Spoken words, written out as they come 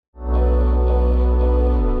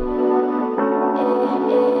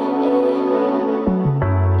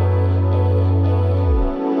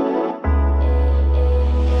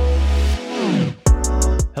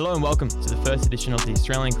edition of the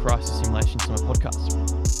Australian Crisis Simulation Summer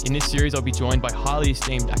Podcast. In this series, I'll be joined by highly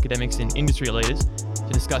esteemed academics and industry leaders to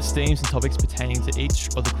discuss themes and topics pertaining to each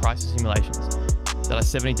of the crisis simulations that our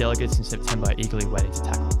 70 delegates in September are eagerly waiting to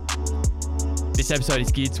tackle. This episode is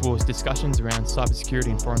geared towards discussions around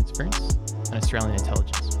cybersecurity and foreign interference and Australian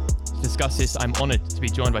intelligence. To discuss this, I'm honoured to be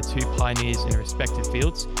joined by two pioneers in their respective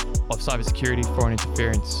fields of cybersecurity, foreign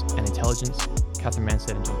interference and intelligence, Katherine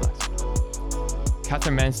Mansted and John Blaxland.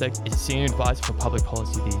 Katherine Mansted is a Senior Advisor for Public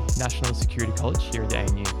Policy at the National Security College here at the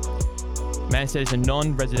ANU. Mansted is a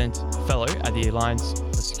non-resident fellow at the Alliance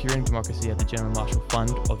for Security and Democracy at the General Marshall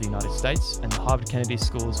Fund of the United States and the Harvard Kennedy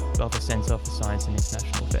School's Belfer Center for Science and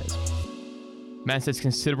International Affairs. Mansted's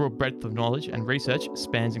considerable breadth of knowledge and research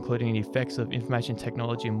spans including the effects of information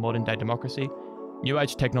technology in modern-day democracy, new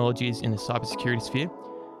age technologies in the cybersecurity sphere,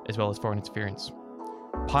 as well as foreign interference.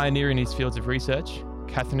 Pioneering these fields of research,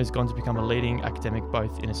 Katherine has gone to become a leading academic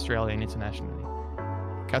both in Australia and internationally.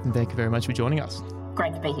 Katherine, thank you very much for joining us.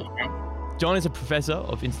 Great to be here, Jack. John is a Professor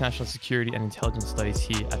of International Security and Intelligence Studies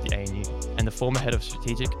here at the ANU and the former Head of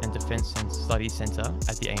Strategic and Defence Studies Centre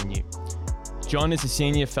at the ANU. John is a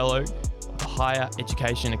Senior Fellow of the Higher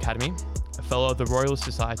Education Academy, a Fellow of the Royal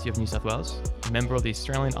Society of New South Wales, a member of the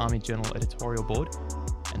Australian Army Journal Editorial Board,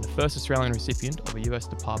 and the first Australian recipient of a US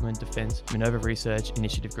Department of Defence Minerva Research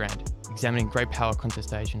Initiative grant, examining great power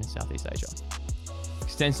contestation in Southeast Asia.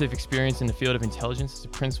 Extensive experience in the field of intelligence as a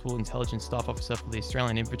Principal Intelligence Staff Officer for the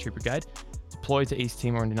Australian Infantry Brigade, deployed to East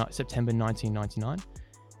Timor in September 1999,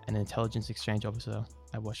 and an Intelligence Exchange Officer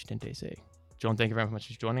at Washington, D.C. John, thank you very much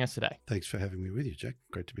for joining us today. Thanks for having me with you, Jack.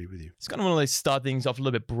 Great to be with you. It's kind of one of those start things off a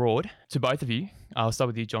little bit broad to both of you. I'll start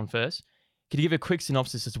with you, John, first. Could you give a quick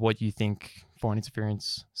synopsis as to what you think foreign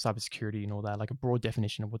interference, cybersecurity and all that, like a broad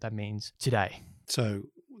definition of what that means today? So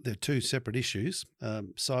they're two separate issues.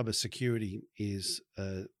 Cybersecurity is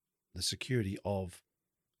the security of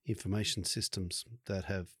information systems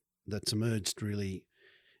that's emerged really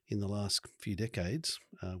in the last few decades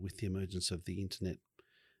with the emergence of the internet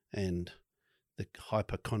and the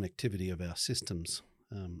hyperconnectivity of our systems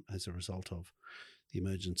as a result of the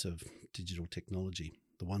emergence of digital technology,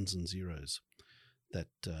 the ones and zeros that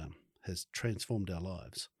has transformed our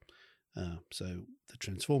lives. So the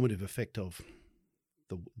transformative effect of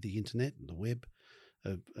the internet, the web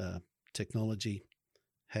of technology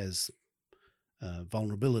has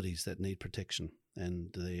vulnerabilities that need protection, and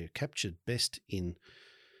they're captured best in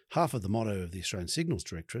half of the motto of the Australian Signals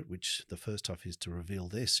Directorate, which the first half is to reveal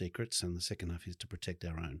their secrets and the second half is to protect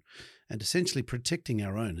our own. And essentially protecting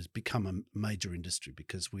our own has become a major industry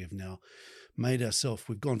because we have now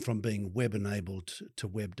we've gone from being web-enabled to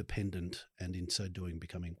web-dependent and in so doing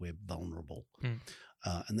becoming web-vulnerable.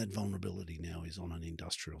 And that vulnerability now is on an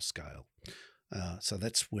industrial scale. So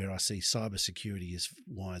that's where I see cybersecurity is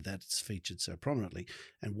why that's featured so prominently,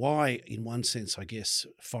 and why, in one sense, I guess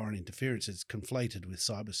foreign interference is conflated with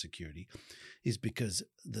cybersecurity, is because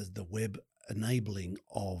the web enabling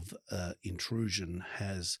of intrusion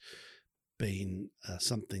has been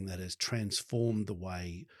something that has transformed the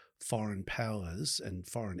way foreign powers and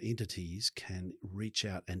foreign entities can reach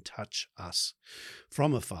out and touch us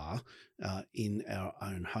from afar in our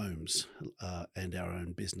own homes and our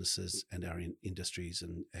own businesses and our industries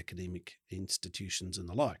and academic institutions and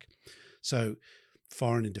the like. So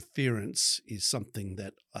foreign interference is something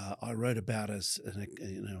that I wrote about as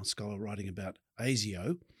a scholar writing about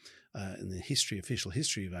ASIO in the official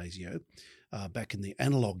history of ASIO. Back in the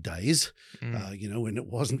analog days, when it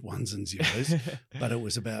wasn't ones and zeros, but it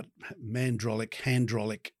was about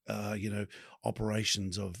handrolic,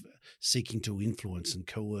 operations of seeking to influence and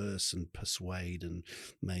coerce and persuade and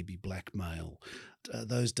maybe blackmail.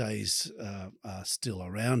 Those days are still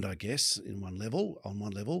around, I guess, on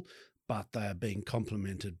one level, but they are being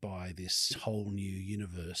complemented by this whole new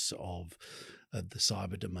universe of the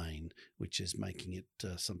cyber domain, which is making it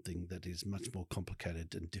something that is much more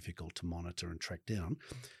complicated and difficult to monitor and track down.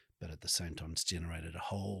 But at the same time, it's generated a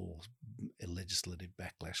whole legislative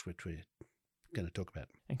backlash, which we're going to talk about.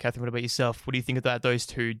 And Katherine, what about yourself? What do you think about those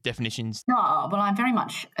two definitions? Oh, well, I very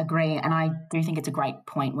much agree. And I do think it's a great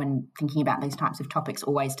point when thinking about these types of topics,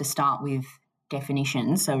 always to start with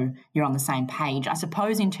definitions so you're on the same page. I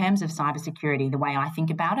suppose in terms of cybersecurity, the way I think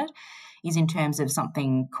about it is in terms of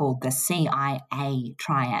something called the CIA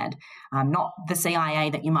triad. Not the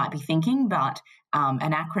CIA that you might be thinking, but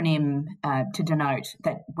an acronym to denote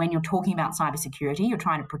that when you're talking about cybersecurity, you're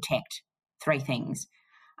trying to protect three things,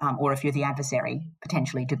 or if you're the adversary,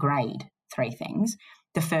 potentially degrade three things.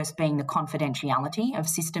 The first being the confidentiality of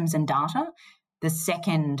systems and data. The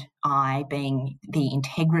second I being the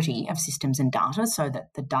integrity of systems and data, so that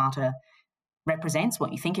the data represents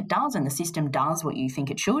what you think it does and the system does what you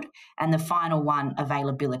think it should. And the final one,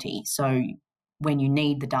 availability. So when you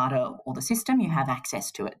need the data or the system, you have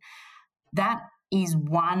access to it. That is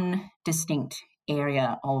one distinct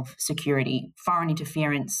area of security. Foreign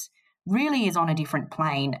interference really is on a different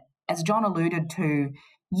plane. As John alluded to,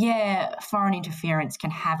 foreign interference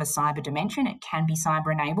can have a cyber dimension. It can be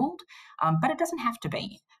cyber-enabled, but it doesn't have to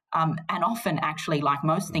be. And often, actually, like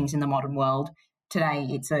most things in the modern world, today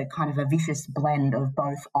it's a kind of a vicious blend of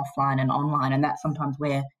both offline and online, and that's sometimes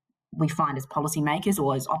where we find as policymakers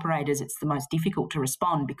or as operators it's the most difficult to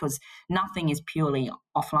respond, because nothing is purely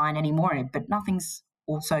offline anymore, but nothing's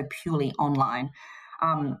also purely online.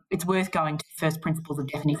 It's worth going to first principles of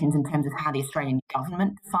definitions in terms of how the Australian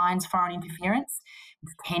government defines foreign interference. It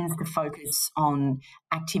tends to focus on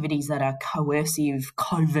activities that are coercive,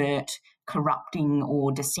 covert, corrupting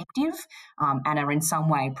or deceptive, and are in some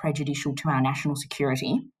way prejudicial to our national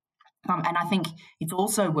security. And I think it's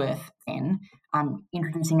also worth then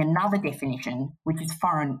introducing another definition, which is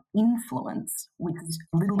foreign influence, which is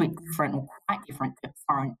a little bit different or quite different to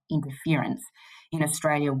foreign interference. In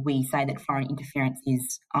Australia, we say that foreign interference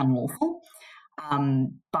is unlawful,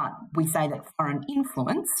 but we say that foreign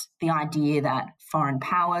influence, the idea that foreign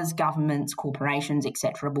powers, governments, corporations,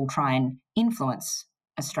 etc., will try and influence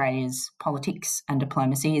Australia's politics and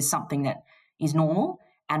diplomacy, is something that is normal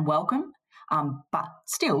and welcome. But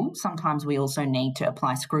still, sometimes we also need to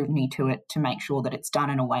apply scrutiny to it to make sure that it's done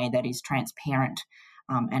in a way that is transparent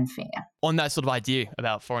and fair. On that sort of idea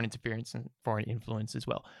about foreign interference and foreign influence as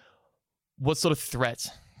well, what sort of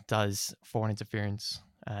threat does foreign interference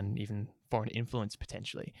and even foreign influence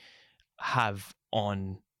potentially have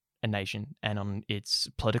on a nation and on its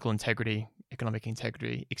political integrity, economic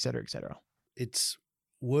integrity, et cetera, et cetera? It's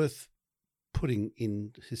worth putting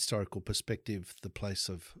in historical perspective the place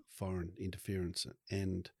of foreign interference.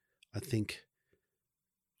 And I think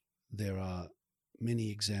there are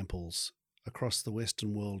many examples across the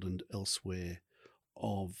Western world and elsewhere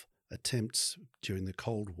of attempts during the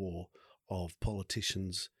Cold War of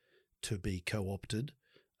politicians to be co-opted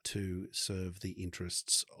to serve the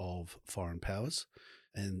interests of foreign powers.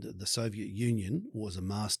 And the Soviet Union was a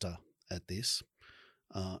master at this.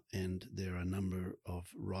 And there are a number of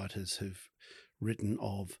writers who've written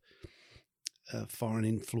of foreign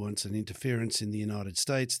influence and interference in the United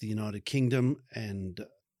States, the United Kingdom, and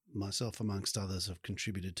myself, amongst others, have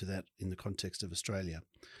contributed to that in the context of Australia.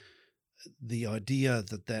 The idea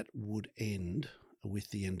that that would end with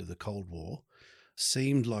the end of the Cold War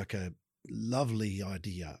seemed like a lovely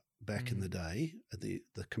idea back in the day, at the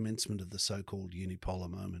commencement of the so-called unipolar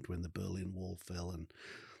moment when the Berlin Wall fell and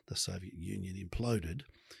the Soviet Union imploded.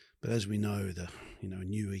 But as we know, a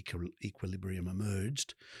new equilibrium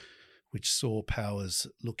emerged, which saw powers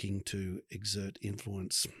looking to exert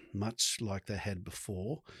influence much like they had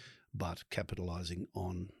before, but capitalising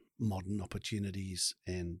on modern opportunities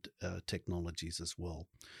and technologies as well.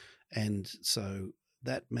 And so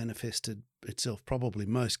that manifested itself probably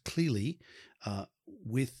most clearly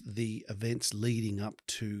with the events leading up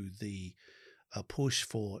to the push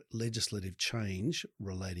for legislative change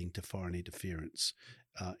relating to foreign interference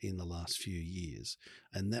in the last few years.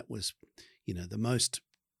 And that was, the most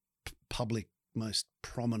public, most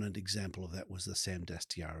prominent example of that was the Sam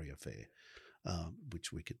Dastyari affair,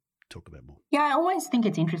 which we could talk about more. Yeah, I always think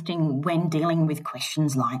it's interesting when dealing with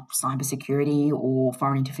questions like cybersecurity or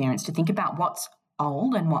foreign interference to think about what's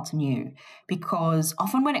old and what's new, because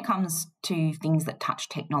often when it comes to things that touch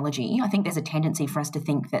technology, I think there's a tendency for us to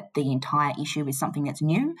think that the entire issue is something that's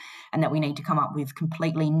new and that we need to come up with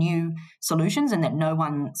completely new solutions and that no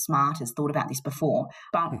one smart has thought about this before.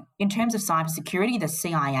 But in terms of cybersecurity, the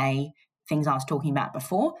CIA things I was talking about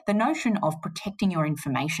before, the notion of protecting your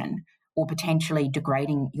information or potentially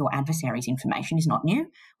degrading your adversary's information is not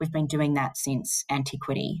new. We've been doing that since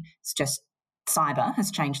antiquity. It's just cyber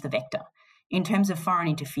has changed the vector. In terms of foreign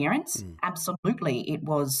interference, absolutely, it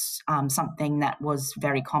was something that was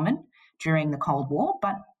very common during the Cold War,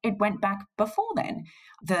 but it went back before then.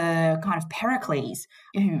 The kind of Pericles,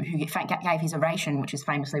 who gave his oration, which is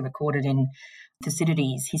famously recorded in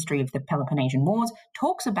Thucydides' History of the Peloponnesian Wars,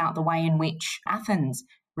 talks about the way in which Athens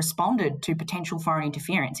responded to potential foreign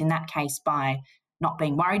interference, in that case by not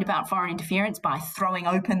being worried about foreign interference, by throwing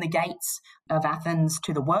open the gates of Athens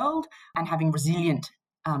to the world and having resilient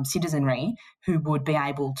citizenry who would be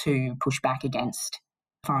able to push back against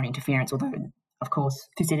foreign interference, although, of course,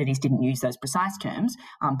 Thucydides didn't use those precise terms,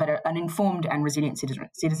 but an informed and resilient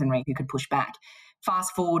citizenry who could push back.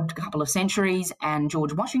 Fast forward a couple of centuries and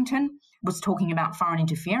George Washington was talking about foreign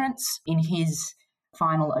interference in his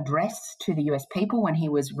final address to the US people when he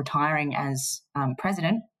was retiring as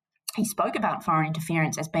president. he spoke about foreign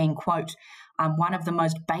interference as being, quote, one of the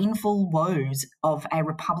most baneful woes of a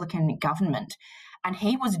Republican government. And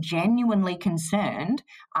he was genuinely concerned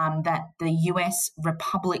that the US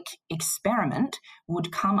Republic experiment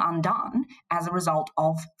would come undone as a result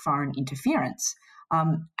of foreign interference.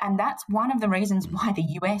 And that's one of the reasons why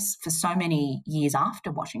the US, for so many years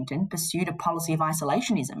after Washington, pursued a policy of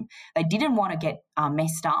isolationism. They didn't want to get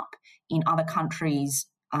messed up in other countries'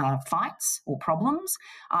 fights or problems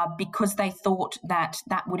because they thought that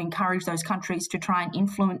that would encourage those countries to try and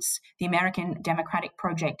influence the American democratic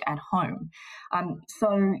project at home.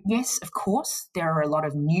 So, yes, of course, there are a lot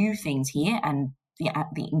of new things here, and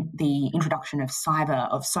the introduction of cyber,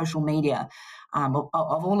 of social media, of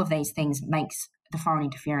all of these things makes the foreign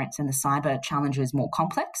interference and the cyber challenges more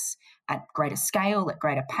complex, at greater scale, at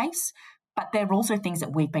greater pace. But they're also things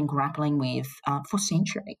that we've been grappling with for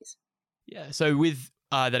centuries. Yeah, so with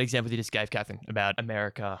that example you just gave, Katherine, about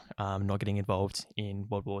America not getting involved in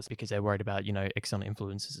world wars because they're worried about, external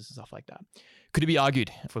influences and stuff like that. Could it be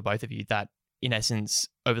argued for both of you that, in essence,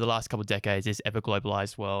 over the last couple of decades, this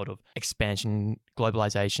ever-globalized world of expansion,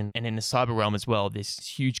 globalization, and in the cyber realm as well, this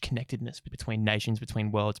huge connectedness between nations,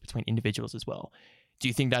 between worlds, between individuals as well. Do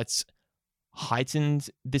you think that's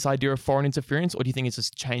heightened this idea of foreign interference, or do you think it's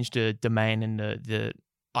just changed the domain and the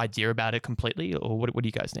idea about it completely, or what do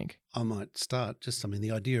you guys think? I might start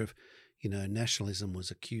the idea of, nationalism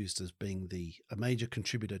was accused as being a major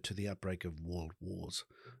contributor to the outbreak of world wars.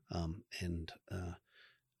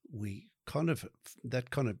 We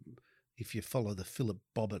if you follow the Philip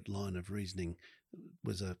Bobbitt line of reasoning,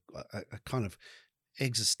 was a kind of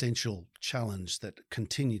existential challenge that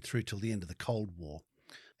continued through till the end of the Cold War.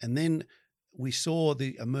 And then we saw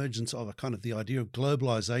the emergence of the idea of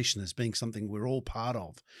globalization as being something we're all part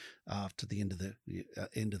of after the end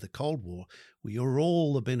of the Cold War. We are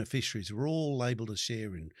all the beneficiaries. We're all able to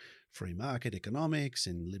share in free market economics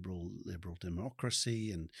and liberal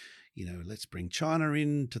democracy, and let's bring China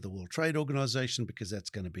into the World Trade Organization because that's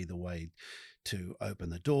going to be the way to open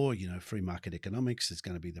the door. Free market economics is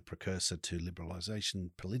going to be the precursor to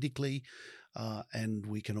liberalization politically, and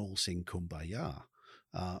we can all sing Kumbaya.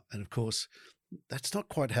 And of course, that's not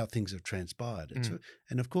quite how things have transpired.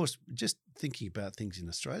 And of course, just thinking about things in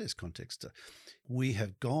Australia's context, we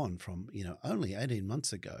have gone from, only 18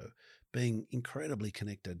 months ago being incredibly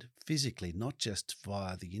connected physically, not just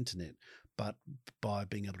via the internet, but by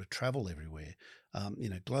being able to travel everywhere.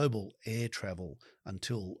 Global air travel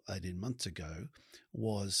until 18 months ago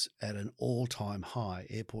was at an all-time high.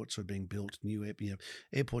 Airports were being built,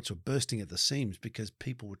 airports were bursting at the seams because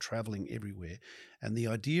people were traveling everywhere. And the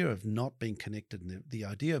idea of not being connected, and the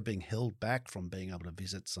idea of being held back from being able to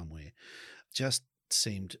visit somewhere just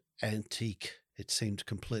seemed antique. It seemed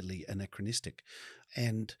completely anachronistic.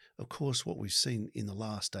 And of course, what we've seen in the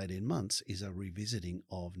last 18 months is a revisiting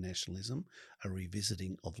of nationalism, a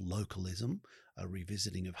revisiting of localism, a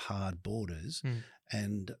revisiting of hard borders,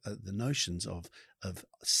 and the notions of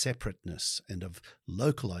separateness and of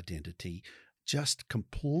local identity, just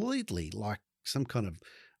completely like some kind of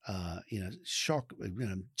shock,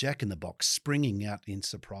 Jack in the Box springing out in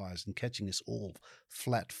surprise and catching us all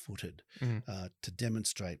flat-footed to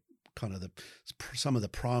demonstrate kind of some of the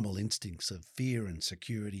primal instincts of fear and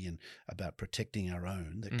security and about protecting our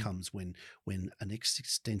own that comes when an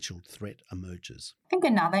existential threat emerges. I think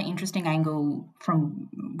another interesting angle from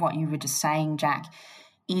what you were just saying, Jack,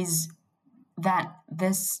 is that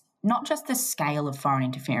this not just the scale of foreign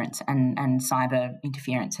interference and cyber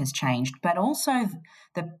interference has changed, but also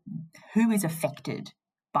who is affected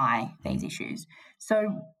by these issues.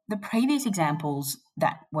 So the previous examples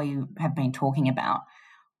that we have been talking about,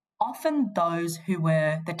 often those who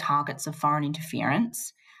were the targets of foreign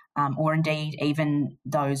interference, or indeed even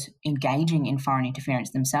those engaging in foreign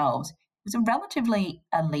interference themselves, was a relatively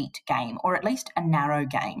elite game, or at least a narrow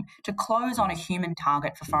game. To close on a human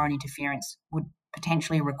target for foreign interference would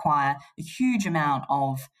potentially require a huge amount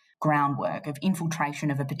of groundwork, of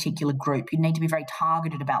infiltration of a particular group. You'd need to be very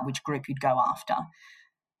targeted about which group you'd go after.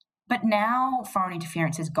 But now foreign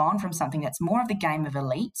interference has gone from something that's more of the game of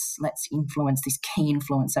elites, let's influence this key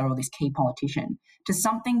influencer or this key politician, to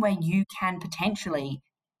something where you can potentially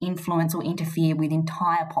influence or interfere with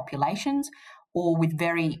entire populations or with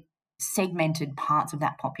very segmented parts of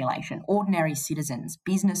that population, ordinary citizens,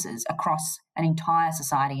 businesses across an entire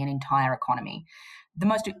society and entire economy. The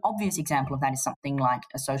most obvious example of that is something like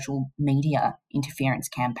a social media interference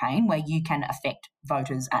campaign where you can affect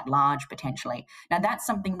voters at large potentially. Now, that's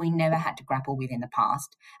something we never had to grapple with in the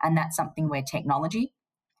past, and that's something where technology,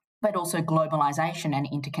 but also globalization and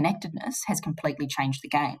interconnectedness has completely changed the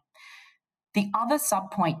game. The other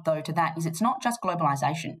sub-point, though, to that is it's not just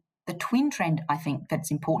globalization. The twin trend, I think,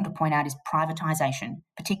 that's important to point out is privatisation,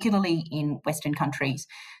 particularly in Western countries.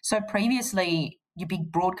 So previously, your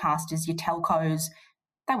big broadcasters, your telcos,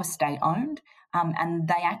 they were state-owned and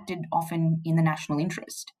they acted often in the national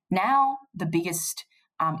interest. Now, the biggest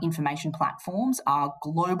information platforms are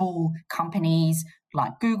global companies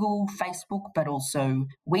like Google, Facebook, but also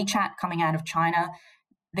WeChat coming out of China.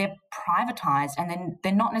 They're privatised and then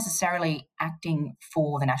they're not necessarily acting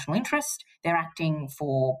for the national interest, they're acting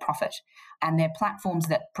for profit. And they're platforms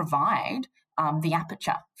that provide the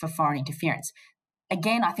aperture for foreign interference.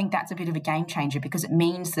 Again, I think that's a bit of a game changer because it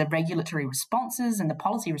means the regulatory responses and the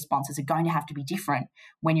policy responses are going to have to be different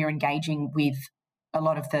when you're engaging with a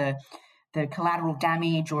lot of the collateral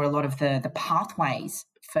damage or a lot of the pathways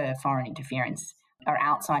for foreign interference are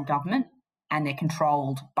outside government and they're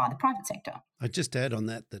controlled by the private sector. I'd just add on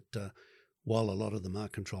that while a lot of them are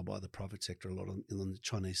controlled by the private sector, a lot on the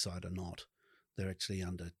Chinese side are not. They're actually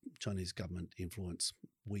under Chinese government influence,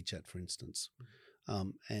 WeChat, for instance.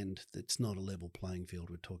 And it's not a level playing field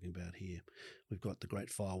we're talking about here. We've got the Great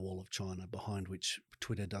Firewall of China behind which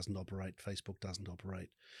Twitter doesn't operate, Facebook doesn't operate,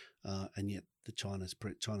 and yet China's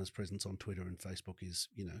presence on Twitter and Facebook is,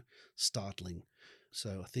 startling.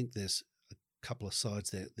 So I think there's a couple of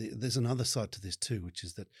sides there. There's another side to this too, which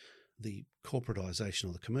is that the corporatization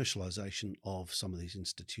or the commercialization of some of these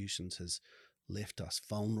institutions has left us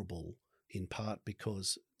vulnerable in part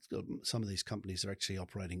because some of these companies are actually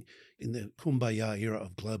operating in the kumbaya era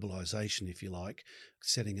of globalization, if you like,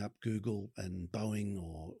 setting up Google and Boeing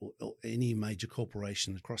or any major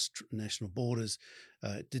corporation across national borders.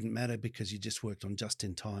 It didn't matter because you just worked on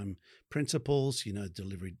just-in-time principles.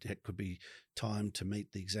 Delivery could be timed to meet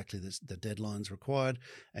exactly the deadlines required,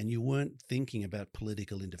 and you weren't thinking about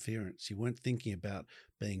political interference. You weren't thinking about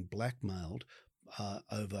being blackmailed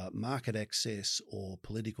over market access or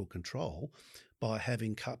political control by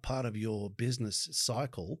having part of your business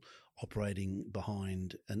cycle operating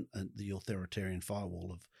behind the authoritarian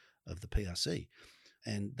firewall of the PRC.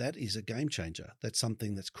 And that is a game changer. That's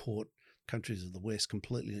something that's caught countries of the West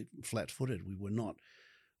completely flat-footed.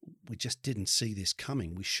 We just didn't see this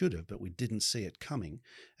coming. We should have, but we didn't see it coming.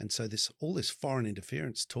 And so all this foreign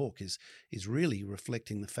interference talk is really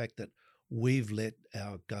reflecting the fact that we've let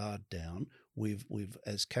our guard down. We've,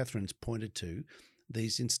 as Katherine's pointed to,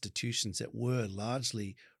 these institutions that were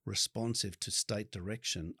largely responsive to state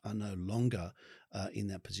direction are no longer in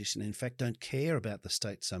that position. In fact, don't care about the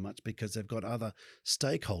state so much because they've got other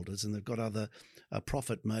stakeholders and they've got other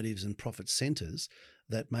profit motives and profit centres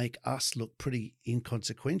that make us look pretty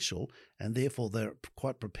inconsequential, and therefore they're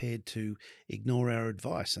quite prepared to ignore our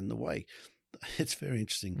advice. And the way it's very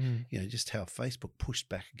interesting, just how Facebook pushed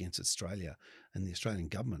back against Australia and the Australian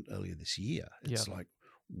government earlier this year. It's like,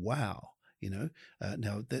 wow.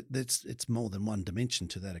 Now it's more than one dimension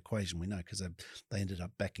to that equation, we know, because they ended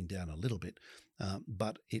up backing down a little bit.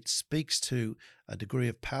 But it speaks to a degree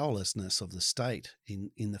of powerlessness of the state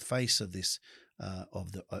in the face of this,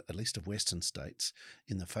 at least of Western states,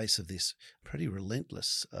 in the face of this pretty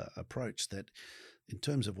relentless approach that, in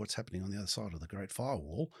terms of what's happening on the other side of the Great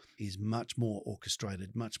Firewall, is much more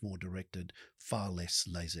orchestrated, much more directed, far less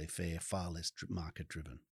laissez-faire, far less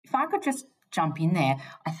market-driven. If I could just jump in there,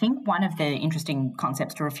 I think one of the interesting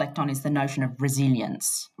concepts to reflect on is the notion of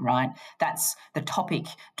resilience, right? That's the topic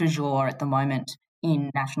du jour at the moment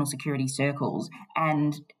in national security circles.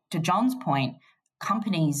 And to John's point,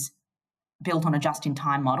 companies built on a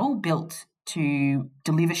just-in-time model, built to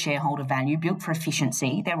deliver shareholder value, built for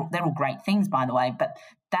efficiency. They're all great things, by the way, but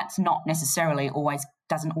that's not necessarily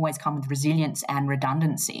doesn't always come with resilience and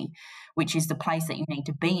redundancy, which is the place that you need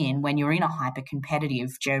to be in when you're in a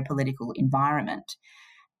hyper-competitive geopolitical environment.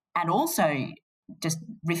 And also, just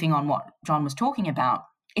riffing on what John was talking about,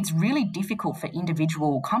 it's really difficult for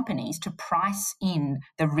individual companies to price in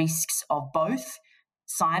the risks of both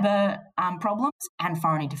cyber problems and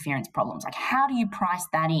foreign interference problems. Like, how do you price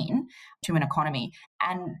that in to an economy?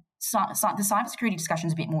 And so the cybersecurity discussion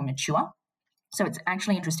is a bit more mature. So it's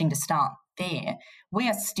actually interesting to start there. We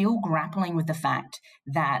are still grappling with the fact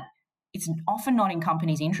that it's often not in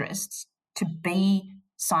companies' interests to be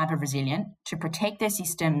cyber resilient, to protect their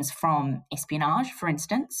systems from espionage, for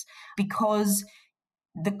instance, because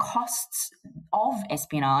the costs of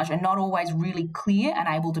espionage are not always really clear and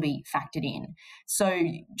able to be factored in. So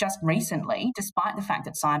just recently, despite the fact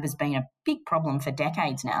that cyber's been a big problem for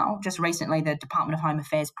decades now, just recently the Department of Home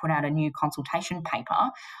Affairs put out a new consultation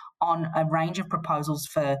paper on a range of proposals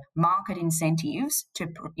for market incentives to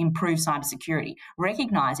improve cybersecurity,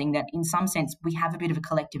 recognising that in some sense we have a bit of a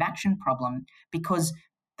collective action problem because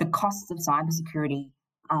the costs of cybersecurity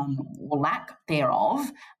or lack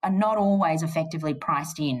thereof are not always effectively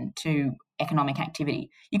priced in to economic activity.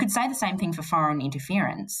 You could say the same thing for foreign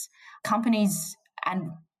interference. Companies,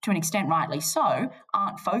 and to an extent rightly so,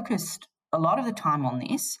 aren't focused a lot of the time on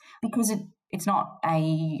this because it's not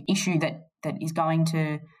a issue that is going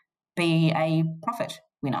to be a profit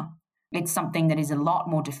winner. It's something that is a lot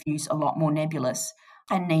more diffuse, a lot more nebulous,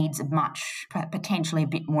 and needs potentially a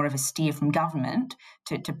bit more of a steer from government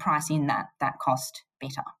to price in that cost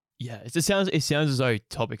better. Yeah, it sounds as though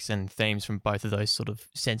topics and themes from both of those sort of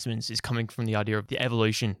sentiments is coming from the idea of the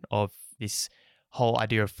evolution of this whole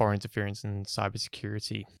idea of foreign interference and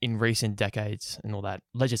cybersecurity in recent decades and all that.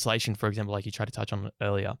 Legislation, for example, like you tried to touch on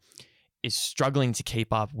earlier, is struggling to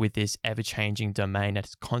keep up with this ever-changing domain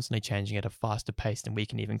that's constantly changing at a faster pace than we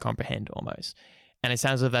can even comprehend almost. And it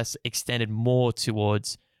sounds like that's extended more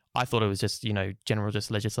towards, I thought it was just, general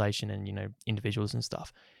just legislation and, individuals and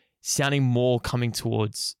stuff, sounding more coming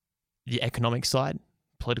towards the economic side,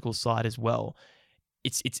 political side as well.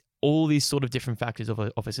 It's all these sort of different factors of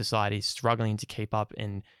a society struggling to keep up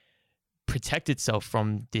and protect itself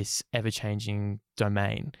from this ever-changing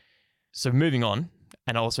domain. So moving on,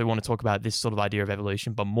 and I also want to talk about this sort of idea of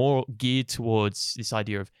evolution, but more geared towards this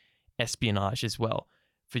idea of espionage as well.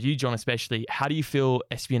 For you, John, especially, how do you feel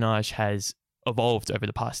espionage has evolved over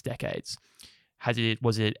the past decades?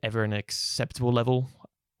 Was it ever an acceptable level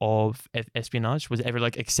of espionage? Was it ever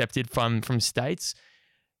accepted from states?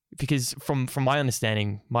 Because from my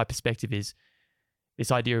understanding, my perspective is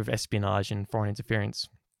this idea of espionage and foreign interference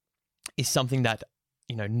is something that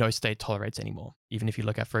no state tolerates anymore. Even if you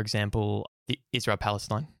look at, for example, the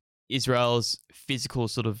Israel-Palestine, Israel's physical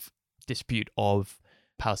sort of dispute of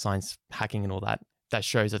Palestine's hacking and all that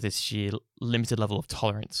shows that this sheer limited level of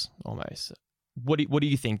tolerance almost. What do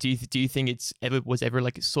you think? Do you think was ever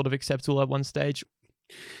sort of acceptable at one stage?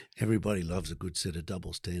 Everybody loves a good set of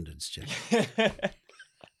double standards, Jack.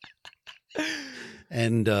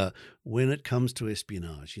 And when it comes to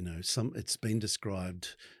espionage, it's been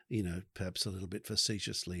described, perhaps a little bit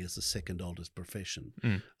facetiously as the second oldest profession.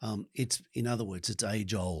 It's, in other words, it's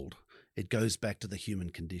age old. It goes back to the human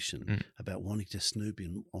condition about wanting to snoop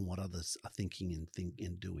in on what others are thinking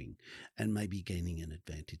and doing, and maybe gaining an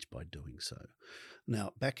advantage by doing so.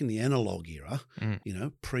 Now, back in the analog era,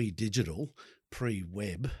 pre-digital,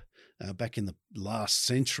 pre-web, back in the last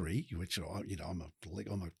century, which I'm a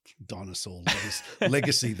dinosaur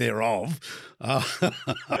legacy thereof,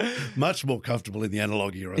 much more comfortable in the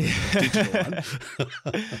analog era than the digital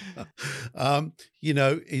one.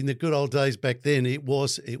 In the good old days back then, it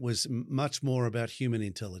was much more about human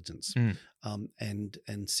intelligence,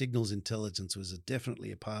 and signals intelligence was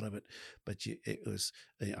definitely a part of it. But it was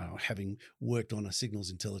having worked on a signals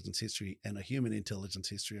intelligence history and a human intelligence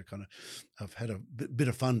history, I've had a bit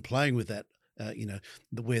of fun playing with that.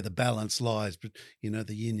 Where the balance lies, but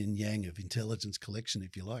the yin and yang of intelligence collection,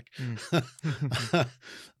 if you like.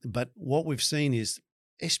 But what we've seen is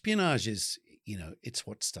espionage is, it's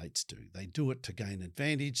what states do. They do it to gain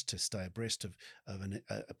advantage, to stay abreast of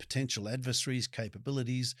a potential adversary's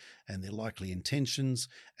capabilities and their likely intentions,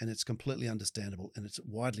 and it's completely understandable, and it's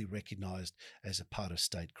widely recognised as a part of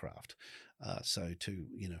statecraft. So to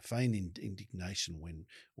feign indignation when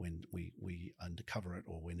we uncover it,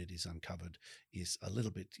 or when it is uncovered, is a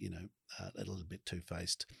little bit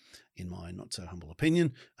two-faced, in my not so humble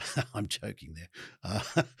opinion. I'm joking there.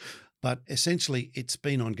 But essentially, it's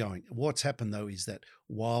been ongoing. What's happened, though, is that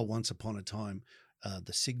while once upon a time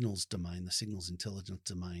the signals domain, the signals intelligence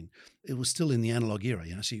domain, it was still in the analog era,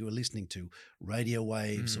 so you were listening to radio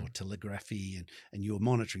waves or telegraphy and you were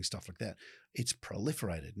monitoring stuff like that. It's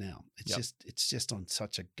proliferated now. It's just on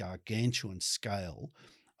such a gargantuan scale.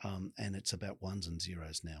 And it's about ones and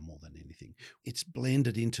zeros now more than anything. It's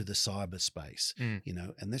blended into the cyberspace,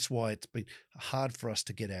 and that's why it's been hard for us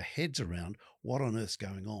to get our heads around what on earth's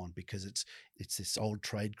going on, because it's this old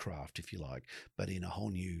tradecraft, if you like, but in a whole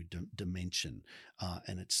new dimension,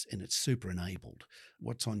 and it's super enabled.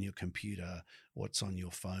 What's on your computer, what's on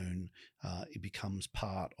your phone, it becomes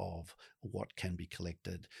part of what can be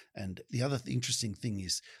collected. And the other interesting thing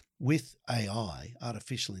is, with AI,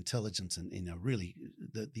 artificial intelligence, and really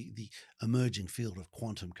the emerging field of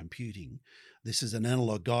quantum computing, this is an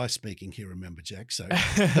analog guy speaking here, remember, Jack, so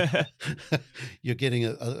you're getting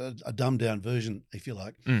a dumbed down version, if you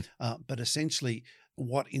like. But essentially,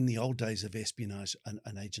 what in the old days of espionage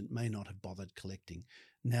an agent may not have bothered collecting,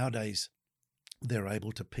 nowadays they're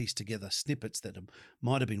able to piece together snippets that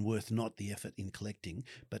might have been worth not the effort in collecting,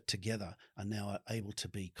 but together are now able to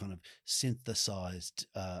be kind of synthesized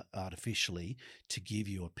artificially to give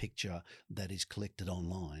you a picture that is collected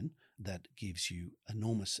online that gives you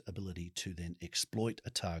enormous ability to then exploit a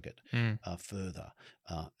target further.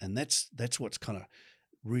 And that's what's kind of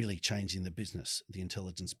really changing the business, the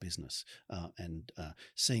intelligence business, and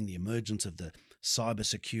seeing the emergence of the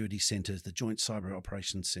cybersecurity centres, the joint cyber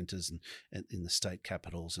operations centres and in the state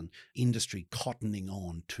capitals, and industry cottoning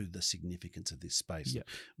on to the significance of this space. Yeah.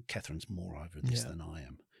 Catherine's more over this than I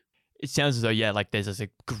am. It sounds as though, like there's a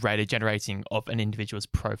greater generating of an individual's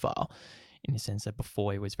profile, in the sense that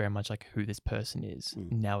before it was very much like who this person is.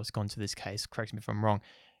 Now it's gone to this case, correct me if I'm wrong,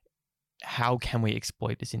 how can we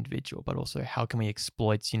exploit this individual, but also how can we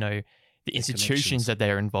exploit, the institutions that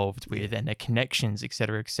they're involved with and their connections, et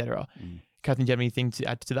cetera, et cetera. Katherine, do you have anything to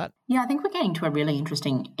add to that? Yeah, I think we're getting to a really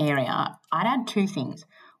interesting area. I'd add two things.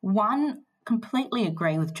 One, completely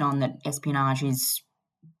agree with John that espionage is,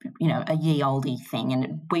 a ye-olde thing,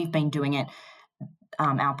 and we've been doing it.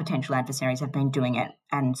 Our potential adversaries have been doing it,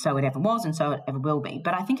 and so it ever was and so it ever will be.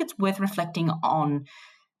 But I think it's worth reflecting on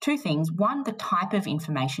two things. One, the type of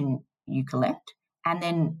information you collect, and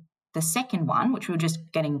then the second one, which we were just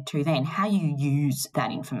getting to then, how you use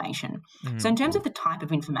that information. So in terms of the type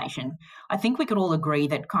of information, I think we could all agree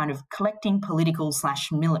that kind of collecting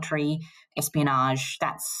political/military espionage,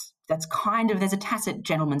 that's kind of, there's a tacit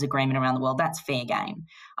gentleman's agreement around the world. That's fair game.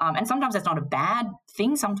 And sometimes that's not a bad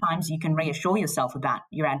thing. Sometimes you can reassure yourself about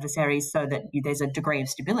your adversaries so that there's a degree of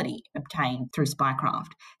stability obtained through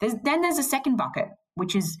spycraft. Then there's a second bucket,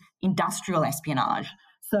 which is industrial espionage.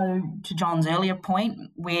 So to John's earlier point,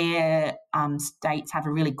 where states have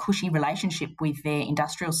a really cushy relationship with their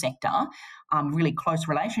industrial sector, really close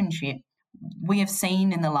relationship, we have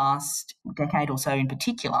seen in the last decade or so in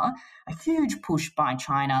particular a huge push by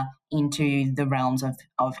China into the realms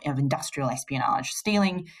of industrial espionage,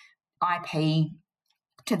 stealing IP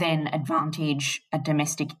to then advantage a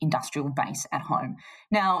domestic industrial base at home.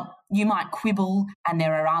 Now, you might quibble, and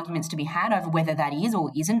there are arguments to be had over whether that is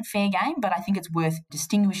or isn't fair game, but I think it's worth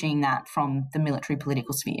distinguishing that from the military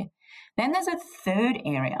political sphere. Then there's a third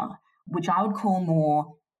area, which I would call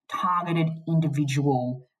more targeted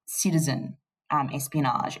individual citizen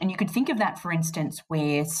espionage. And you could think of that, for instance,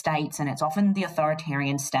 where states, and it's often the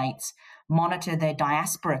authoritarian states, monitor their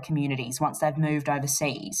diaspora communities once they've moved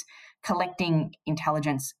overseas, collecting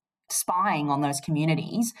intelligence, spying on those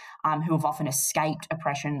communities who have often escaped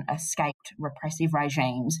oppression, escaped repressive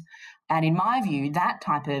regimes. And in my view, that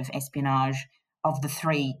type of espionage of the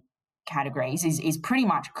three categories is pretty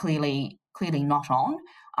much clearly not on.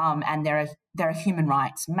 And there are human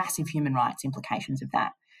rights, massive human rights implications of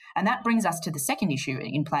that. And that brings us to the second issue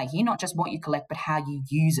in play here, not just what you collect, but how you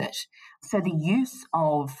use it. So the use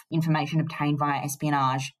of information obtained via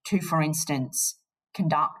espionage to, for instance,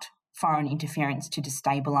 conduct foreign interference to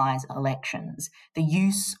destabilise elections, the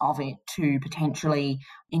use of it to potentially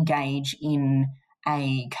engage in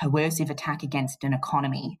a coercive attack against an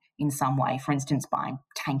economy in some way, for instance, by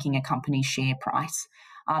tanking a company's share price,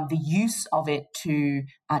 the use of it to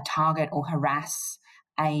target or harass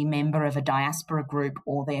a member of a diaspora group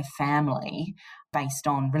or their family based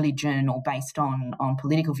on religion or based on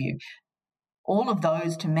political view. All of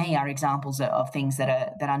those, to me, are examples of things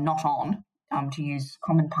that are not on, to use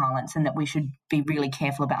common parlance, and that we should be really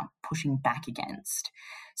careful about pushing back against.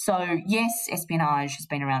 So, yes, espionage has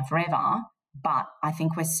been around forever, but I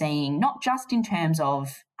think we're seeing, not just in terms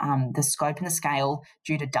of the scope and the scale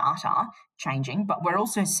due to data changing, but we're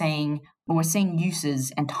also seeing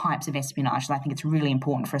uses and types of espionage. So I think it's really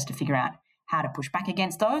important for us to figure out how to push back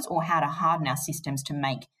against those, or how to harden our systems to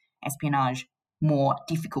make espionage more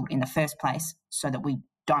difficult in the first place, so that we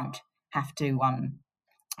don't have to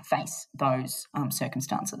face those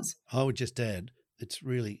circumstances. I would just add, it's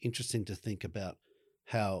really interesting to think about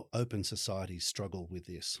how open societies struggle with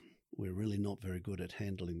this. We're really not very good at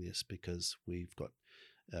handling this because we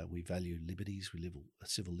value liberties, we live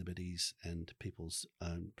civil liberties and people's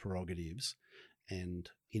own prerogatives. And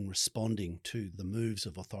in responding to the moves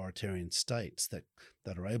of authoritarian states that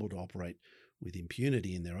are able to operate with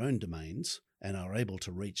impunity in their own domains and are able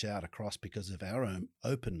to reach out across because of our own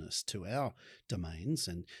openness to our domains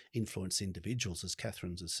and influence individuals, as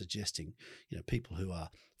Catherine's is suggesting, people who are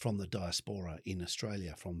from the diaspora in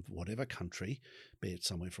Australia, from whatever country, be it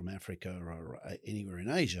somewhere from Africa or anywhere in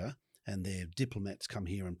Asia, and their diplomats come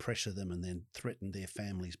here and pressure them and then threaten their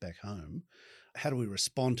families back home. How do we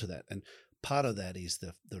respond to that? And part of that is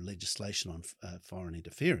the legislation on foreign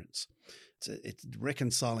interference. It's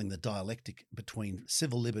reconciling the dialectic between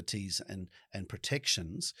civil liberties and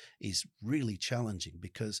protections is really challenging,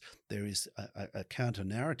 because there is a counter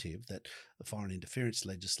narrative that the foreign interference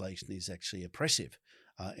legislation is actually oppressive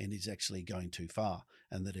and is actually going too far.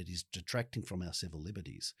 and that it is detracting from our civil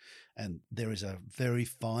liberties. And there is a very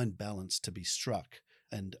fine balance to be struck.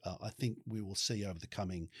 And I think we will see over the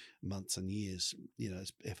coming months and years,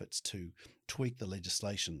 as efforts to tweak the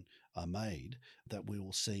legislation are made, that we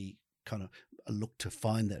will see kind of a look to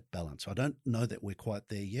find that balance. I don't know that we're quite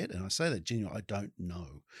there yet. And I say that genuinely, I don't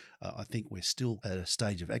know. I think we're still at a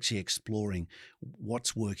stage of actually exploring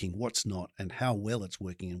what's working, what's not, and how well it's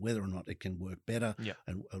working, and whether or not it can work better,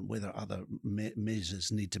 and whether other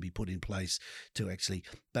measures need to be put in place to actually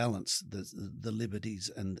balance the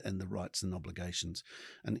liberties and the rights and obligations.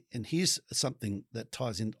 And here's something that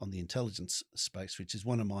ties in on the intelligence space, which is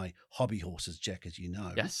one of my hobby horses, Jack, as you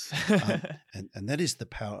know. Yes. and that is the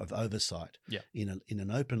power of oversight. Yeah. In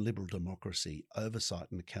an open liberal democracy,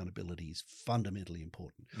 oversight and accountability is fundamentally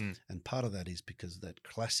important. And part of that is because of that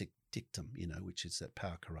classic dictum, which is that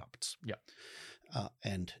power corrupts. Yeah.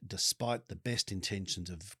 And despite the best intentions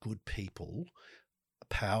of good people,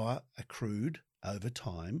 power accrued over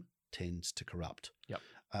time tends to corrupt. Yep.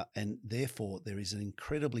 And therefore, there is an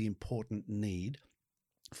incredibly important need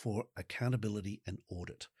for accountability and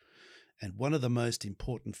audit. And one of the most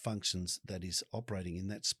important functions that is operating in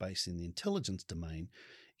that space in the intelligence domain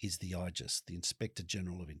is the IGIS, the Inspector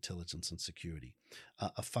General of Intelligence and Security,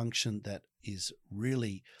 a function that is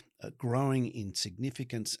really growing in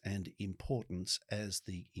significance and importance as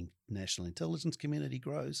the national intelligence community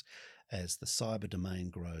grows, as the cyber domain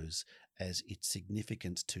grows, as its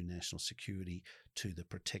significance to national security, to the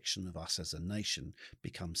protection of us as a nation,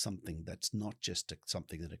 becomes something that's not just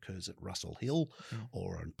something that occurs at Russell Hill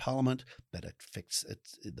or in Parliament, but it affects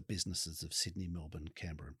the businesses of Sydney, Melbourne,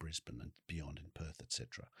 Canberra and Brisbane and beyond, in Perth,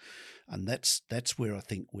 etc. And that's where I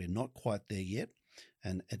think we're not quite there yet.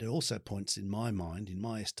 And it also points, in my mind, in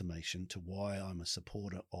my estimation, to why I'm a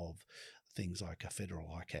supporter of things like a federal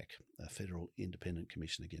ICAC, a Federal Independent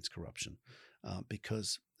Commission Against Corruption,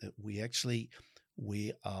 because we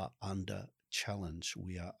are under challenge.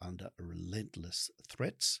 We are under relentless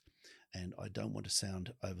threats. And I don't want to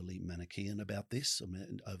sound overly Manichaean about this,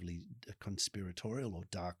 overly conspiratorial or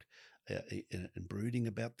dark and brooding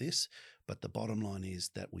about this, but the bottom line is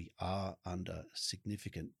that we are under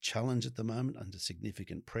significant challenge at the moment, under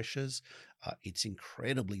significant pressures. It's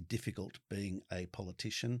incredibly difficult being a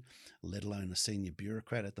politician, let alone a senior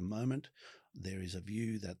bureaucrat at the moment. There is a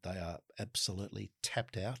view that they are absolutely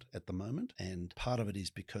tapped out at the moment, and part of it is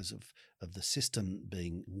because of the system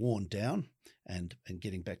being worn down and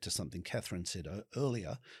getting back to something Katherine said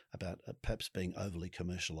earlier about perhaps being overly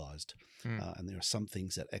commercialised. And there are some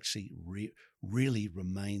things that actually really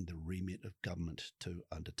remain the remit of government to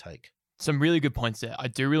undertake. Some really good points there. I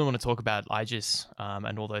do really want to talk about IGIS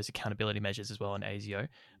and all those accountability measures as well in ASIO.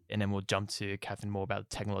 And then we'll jump to Katherine more about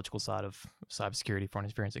the technological side of cybersecurity, foreign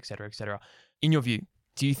interference, et cetera, et cetera. In your view,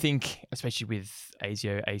 do you think, especially with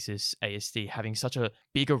ASIO, ACSS, ASD having such a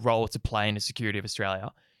bigger role to play in the security of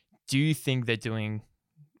Australia, do you think they're doing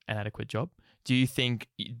an adequate job? Do you think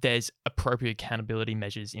there's appropriate accountability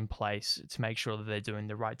measures in place to make sure that they're doing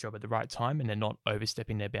the right job at the right time and they're not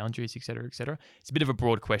overstepping their boundaries, et cetera, et cetera? It's a bit of a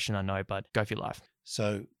broad question, I know, but go for your life.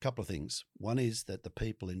 So a couple of things. One is that the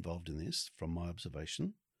people involved in this, from my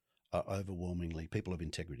observation, are overwhelmingly people of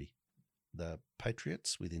integrity. The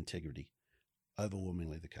patriots with integrity,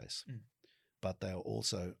 overwhelmingly the case. But they are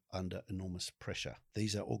also under enormous pressure.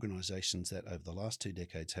 These are organisations that over the last 2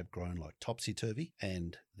 decades have grown like topsy-turvy,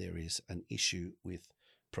 and there is an issue with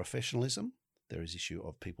professionalism. There is issue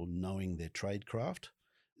of people knowing their trade craft.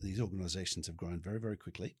 These organisations have grown very, very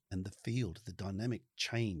quickly, and the field, the dynamic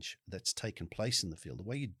change that's taken place in the field, the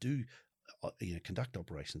way you do conduct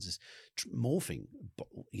operations is morphing,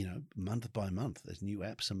 month by month. As new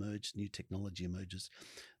apps emerge, new technology emerges.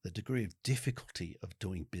 The degree of difficulty of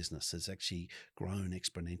doing business has actually grown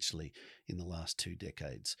exponentially in the last 2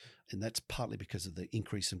 decades. And that's partly because of the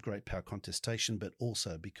increase in great power contestation, but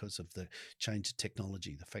also because of the change of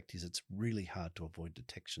technology. The fact is it's really hard to avoid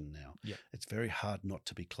detection now. Yep. It's very hard not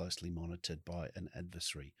to be closely monitored by an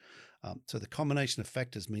adversary. So the combination of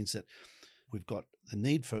factors means that we've got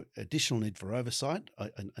the additional need for oversight,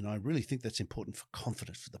 and I really think that's important for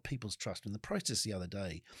confidence, for the people's trust. And the protests the other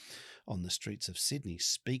day on the streets of Sydney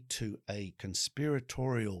speak to a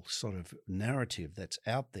conspiratorial sort of narrative that's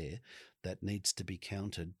out there that needs to be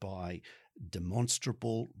countered by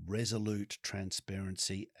demonstrable, resolute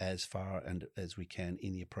transparency as far and as we can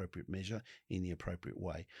in the appropriate measure, in the appropriate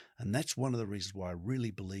way. And that's one of the reasons why I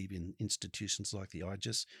really believe in institutions like the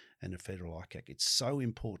IGIS and the Federal ICAC. It's so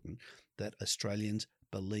important that Australians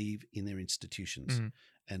believe in their institutions.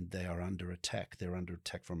 and they are under attack. They're under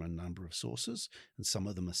attack from a number of sources, and some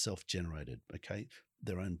of them are self-generated, okay?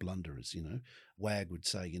 Their own blunderers, WAG would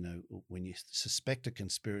say, when you suspect a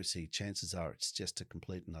conspiracy, chances are it's just a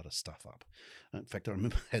complete and utter stuff up. In fact, I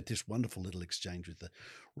remember I had this wonderful little exchange with the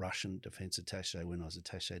Russian defense attaché when I was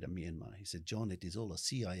attaché to Myanmar. He said, "John, it is all a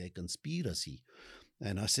CIA conspiracy."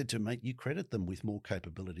 And I said to him, "Mate, you credit them with more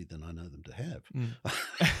capability than I know them to have."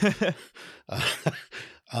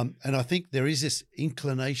 And I think there is this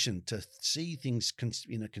inclination to see things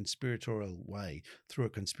in a conspiratorial way, through a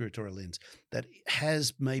conspiratorial lens, that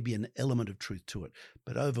has maybe an element of truth to it.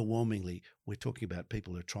 But overwhelmingly, we're talking about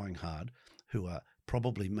people who are trying hard, who are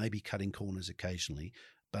probably maybe cutting corners occasionally,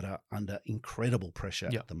 but are under incredible pressure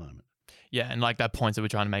at the moment. Yeah, and like that point that we're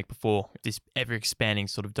trying to make before, this ever-expanding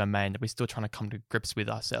sort of domain that we're still trying to come to grips with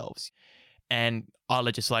ourselves. And our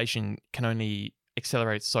legislation can only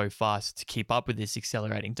accelerate so fast to keep up with this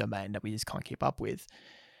accelerating domain that we just can't keep up with.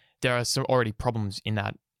 There are already problems in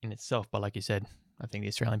that in itself, but like you said, I think the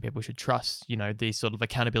Australian people should trust, these sort of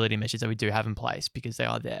accountability measures that we do have in place, because they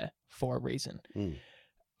are there for a reason.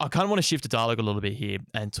 I kind of want to shift the dialogue a little bit here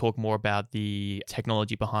and talk more about the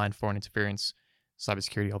technology behind foreign interference,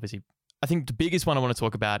 cybersecurity, obviously. I think the biggest one I want to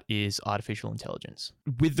talk about is artificial intelligence.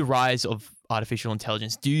 With the rise of artificial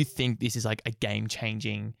intelligence, do you think this is like a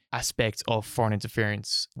game-changing aspect of foreign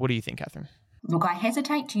interference? What do you think, Katherine? Look, I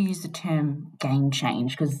hesitate to use the term game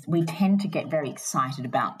change because we tend to get very excited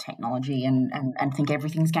about technology and think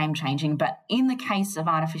everything's game changing. But in the case of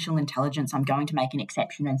artificial intelligence, I'm going to make an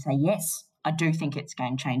exception and say, yes, I do think it's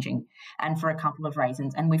game changing, and for a couple of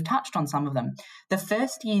reasons. And we've touched on some of them. The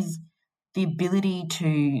first is the ability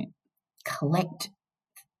to collect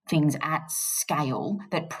things at scale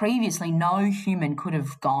that previously no human could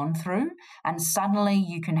have gone through, and suddenly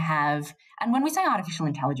you can have, and when we say artificial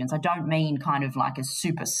intelligence, I don't mean kind of like a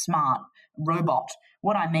super smart robot.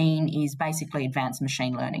 What I mean is basically advanced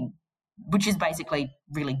machine learning, which is basically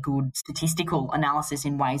really good statistical analysis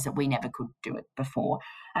in ways that we never could do it before.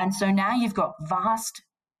 And so now you've got vast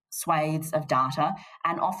swathes of data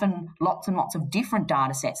and often lots and lots of different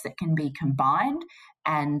data sets that can be combined,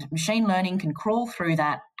 and machine learning can crawl through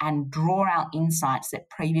that and draw out insights that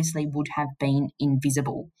previously would have been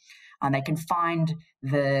invisible. And they can find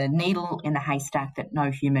the needle in the haystack that no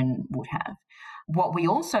human would have. What we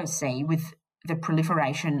also see with the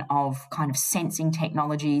proliferation of kind of sensing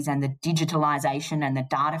technologies and the digitalization and the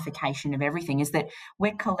datafication of everything is that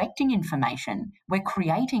we're collecting information, we're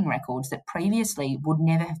creating records that previously would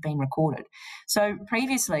never have been recorded. So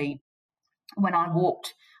previously, when I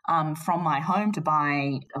walked from my home to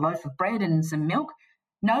buy a loaf of bread and some milk,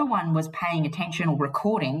 no one was paying attention or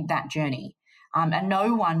recording that journey. And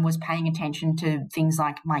no one was paying attention to things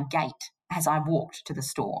like my gait as I walked to the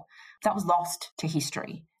store. That was lost to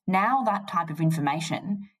history. Now that type of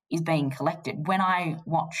information is being collected. When I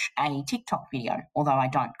watch a TikTok video, although I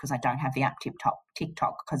don't because I don't have the app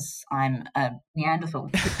TikTok because I'm a Neanderthal.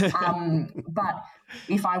 But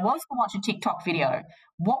if I was to watch a TikTok video,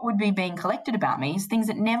 what would be being collected about me is things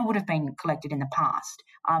that never would have been collected in the past.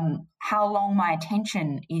 How long my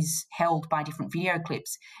attention is held by different video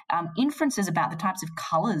clips. Inferences about the types of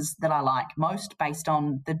colours that I like most based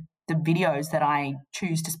on the videos that I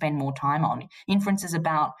choose to spend more time on. Inferences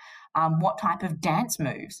about what type of dance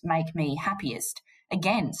moves make me happiest.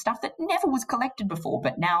 Again, stuff that never was collected before,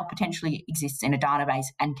 but now potentially exists in a database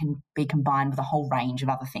and can be combined with a whole range of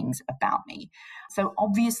other things about me. So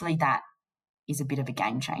obviously that is a bit of a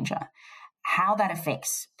game changer. How that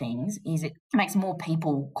affects things is it makes more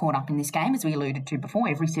people caught up in this game, as we alluded to before.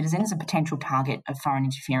 Every citizen is a potential target of foreign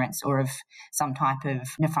interference or of some type of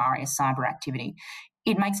nefarious cyber activity.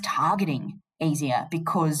 It makes targeting easier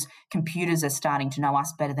because computers are starting to know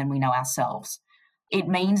us better than we know ourselves. It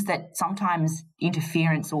means that sometimes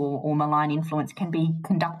interference or malign influence can be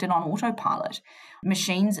conducted on autopilot.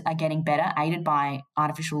 Machines are getting better, aided by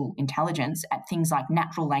artificial intelligence, at things like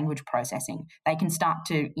natural language processing. They can start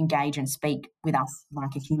to engage and speak with us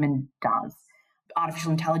like a human does.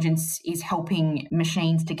 Artificial intelligence is helping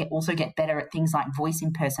machines to also get better at things like voice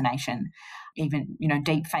impersonation, even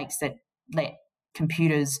deep fakes that let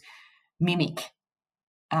computers mimic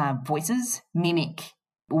voices, mimic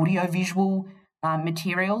audio-visual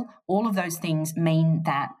material. All of those things mean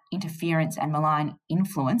that interference and malign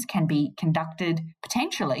influence can be conducted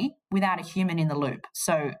potentially without a human in the loop.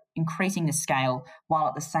 So increasing the scale while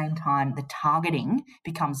at the same time the targeting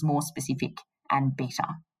becomes more specific and better.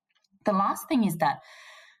 The last thing is that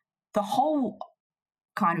the whole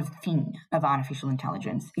kind of thing of artificial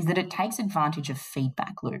intelligence is that it takes advantage of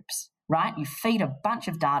feedback loops, right? You feed a bunch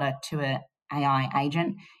of data to AI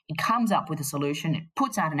agent. It comes up with a solution, it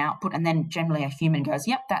puts out an output, and then generally a human goes,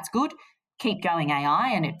 yep, that's good, keep going AI,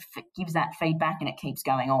 and it gives that feedback and it keeps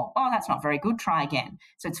going, oh, that's not very good, try again.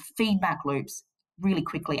 So it's feedback loops really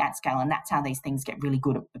quickly at scale, and that's how these things get really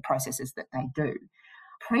good at the processes that they do.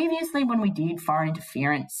 Previously, when we did foreign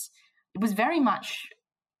interference, it was very much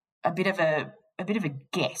a bit of a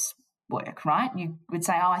guess work, right? You would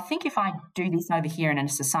say, I think if I do this over here in a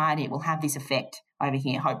society, it will have this effect over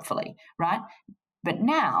here, hopefully, right? But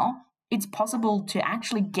now it's possible to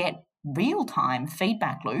actually get real-time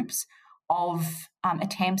feedback loops of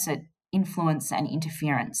attempts at influence and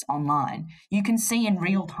interference online. You can see in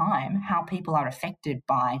real time how people are affected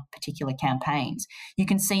by particular campaigns. You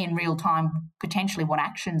can see in real time potentially what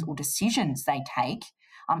actions or decisions they take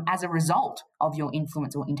as a result of your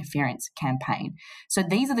influence or interference campaign. So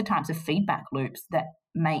these are the types of feedback loops that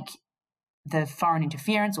make the foreign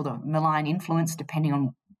interference or the malign influence, depending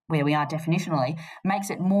on where we are definitionally, makes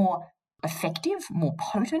it more effective, more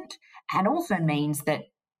potent, and also means that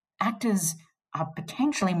actors are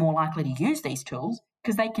potentially more likely to use these tools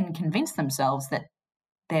because they can convince themselves that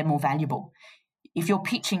they're more valuable. If you're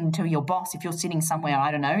pitching to your boss, if you're sitting somewhere,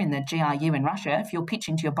 I don't know, in the GRU in Russia, if you're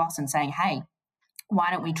pitching to your boss and saying, hey, why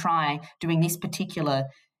don't we try doing this particular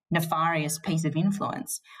nefarious piece of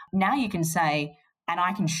influence? Now you can say, and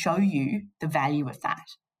I can show you the value of that.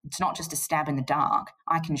 It's not just a stab in the dark.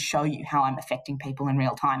 I can show you how I'm affecting people in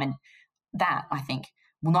real time. And that, I think,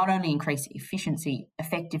 will not only increase efficiency,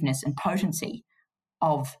 effectiveness, and potency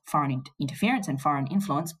of foreign interference and foreign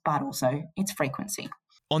influence, but also its frequency.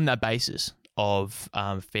 On that basis of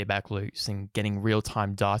feedback loops and getting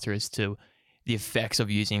real-time data as to the effects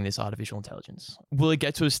of using this artificial intelligence, will it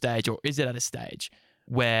get to a stage, or is it at a stage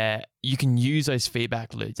where you can use those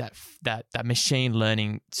feedback loops, that machine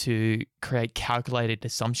learning, to create calculated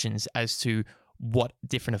assumptions as to what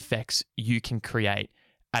different effects you can create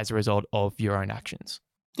as a result of your own actions?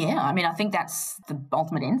 Yeah, I mean, I think that's the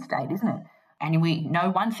ultimate end state, isn't it? And we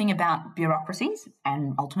know one thing about bureaucracies,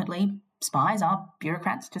 and ultimately spies are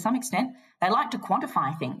bureaucrats to some extent. They like to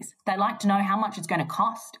quantify things. They like to know how much it's going to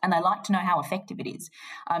cost, and they like to know how effective it is.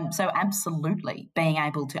 So absolutely, being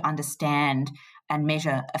able to understand and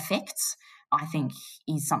measure effects, I think,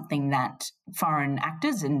 is something that foreign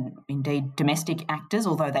actors and indeed domestic actors,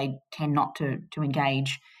 although they tend not to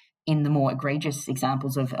engage in the more egregious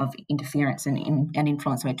examples of interference and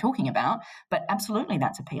influence we're talking about, but absolutely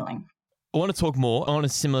that's appealing. I want to talk more on a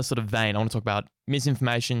similar sort of vein. I want to talk about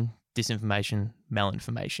misinformation, disinformation,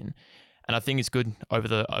 malinformation. And I think it's good over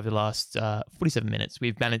the last 47 minutes,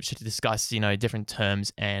 we've managed to discuss, different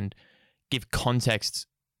terms and give context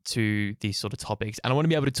to these sort of topics. And I want to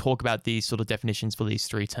be able to talk about these sort of definitions for these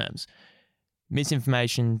three terms: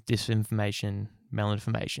 misinformation, disinformation,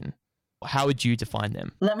 malinformation. How would you define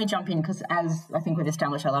them? Let me jump in because, as I think we've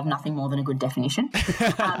established, I love nothing more than a good definition.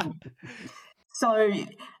 So,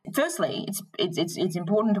 firstly, it's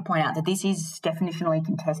important to point out that this is definitionally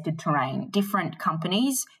contested terrain. Different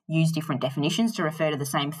companies use different definitions to refer to the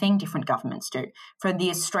same thing. Different governments do. For the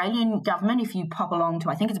Australian government, if you pop along to,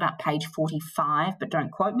 I think it's about page 45, but don't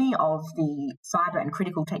quote me, of the Cyber and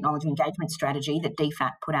Critical Technology Engagement Strategy that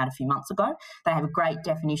DFAT put out a few months ago, they have a great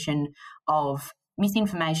definition of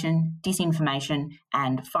misinformation, disinformation,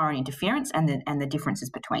 and foreign interference, and the differences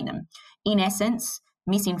between them. In essence,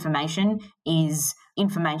 misinformation is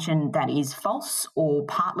information that is false or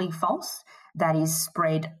partly false, that is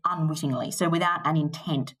spread unwittingly, so without an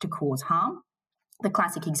intent to cause harm. The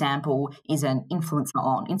classic example is an influencer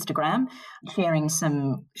on Instagram sharing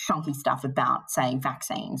some shonky stuff about, say,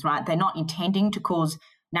 vaccines, right? They're not intending to cause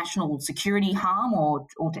national security harm or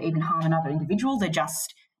to even harm another individual. They're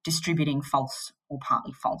just distributing false or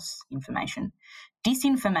partly false information.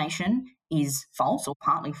 Disinformation is false or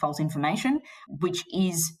partly false information, which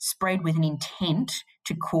is spread with an intent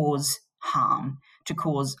to cause harm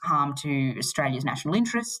to Australia's national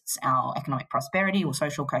interests, our economic prosperity or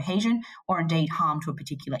social cohesion, or indeed harm to a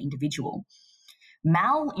particular individual.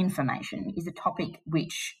 Malinformation is a topic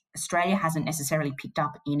which Australia hasn't necessarily picked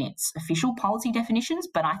up in its official policy definitions,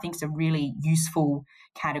 but I think is a really useful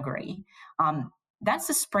category. That's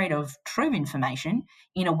the spread of true information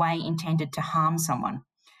in a way intended to harm someone.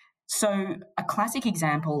 So a classic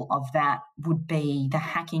example of that would be the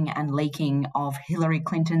hacking and leaking of Hillary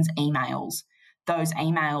Clinton's emails. Those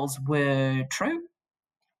emails were true,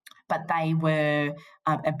 but they were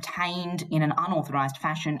obtained in an unauthorised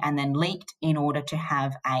fashion and then leaked in order to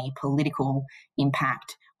have a political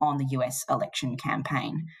impact on the US election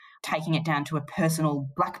campaign. Taking it down to a personal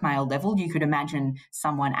blackmail level, you could imagine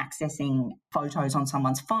someone accessing photos on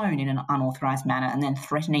someone's phone in an unauthorised manner and then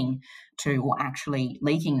threatening to or actually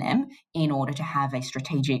leaking them in order to have a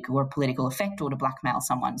strategic or a political effect or to blackmail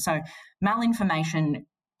someone. So malinformation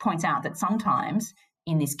points out that sometimes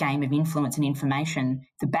in this game of influence and information,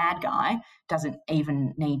 the bad guy doesn't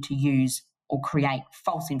even need to use or create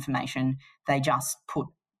false information. They just put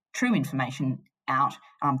true information out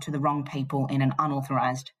to the wrong people in an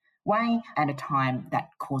unauthorised way at a time that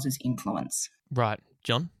causes influence. Right.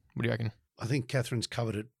 John, what do you reckon? I think Catherine's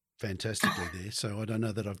covered it fantastically there, so I don't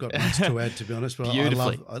know that I've got much to add, to be honest. But I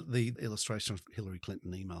love the illustration of Hillary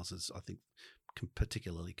Clinton emails is, I think,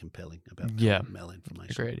 particularly compelling about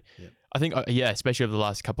malinformation. Agreed. Yeah. I think, especially over the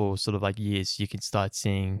last couple sort of like years, you can start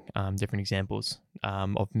seeing different examples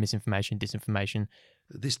of misinformation, disinformation.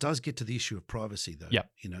 This does get to the issue of privacy, though, yep.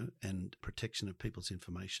 And protection of people's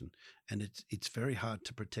information. And it's very hard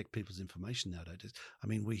to protect people's information nowadays. I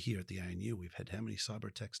mean, we here at the ANU, we've had how many cyber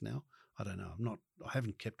attacks now? I don't know. I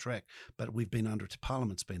haven't kept track, but we've been under.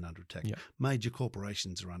 Parliament's been under attack. Yep. Major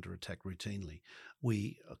corporations are under attack routinely.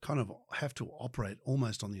 We kind of have to operate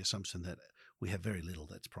almost on the assumption that we have very little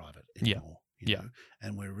that's private anymore. You know?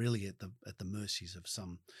 And we're really at the mercies of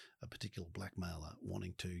a particular blackmailer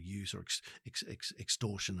wanting to use or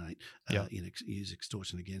extortionate, use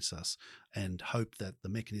extortion against us, and hope that the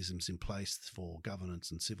mechanisms in place for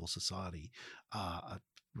governance and civil society are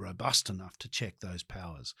robust enough to check those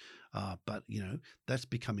powers. But, that's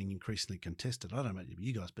becoming increasingly contested. I don't know about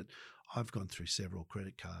you guys, but I've gone through several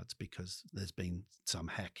credit cards because there's been some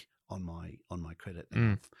hack on my credit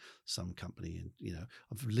of some company, and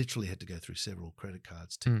I've literally had to go through several credit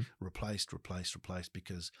cards to replace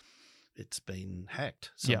because it's been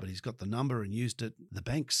hacked. Somebody's got the number and used it. The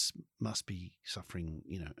banks must be suffering,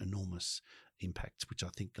 enormous impacts, which I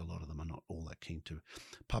think a lot of them are not all that keen to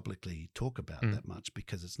publicly talk about that much,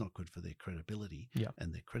 because it's not good for their credibility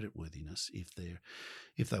and their creditworthiness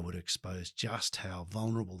if they were to expose just how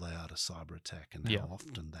vulnerable they are to cyber attack and how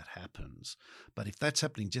often that happens. But if that's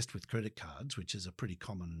happening just with credit cards, which is a pretty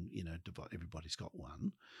common, everybody's got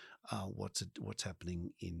one, what's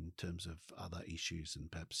happening in terms of other issues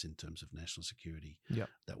and perhaps in terms of national security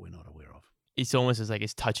that we're not aware of? It's almost as like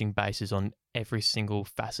it's touching bases on every single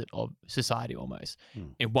facet of society almost.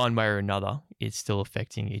 In one way or another, it's still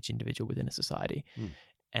affecting each individual within a society.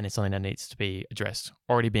 And it's something that needs to be addressed,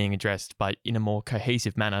 already being addressed, but in a more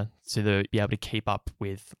cohesive manner to be able to keep up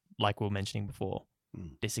with, like we were mentioning before,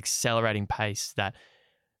 this accelerating pace that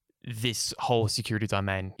this whole security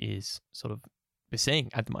domain is sort of we're seeing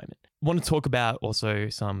at the moment. I want to talk about also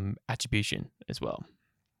some attribution as well.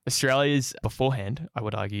 Australia's beforehand, I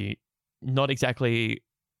would argue, not exactly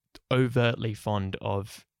overtly fond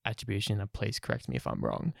of attribution, and please correct me if I'm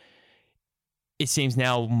wrong. It seems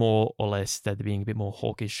now more or less that they're being a bit more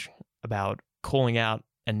hawkish about calling out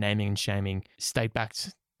and naming and shaming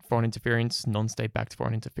state-backed foreign interference, non-state-backed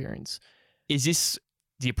foreign interference. Is this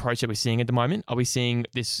the approach that we're seeing at the moment? Are we seeing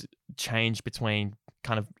this change between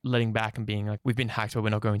kind of letting back and being like, we've been hacked, but we're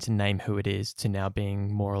not going to name who it is, to now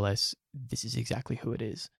being more or less, this is exactly who it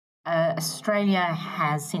is? Australia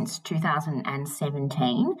has, since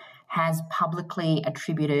 2017, has publicly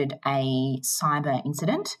attributed a cyber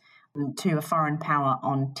incident to a foreign power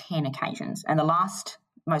on 10 occasions. And the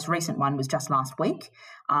most recent one was just last week,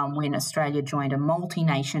 when Australia joined a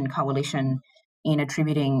multi-nation coalition in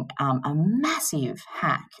attributing a massive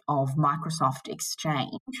hack of Microsoft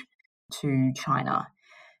Exchange to China.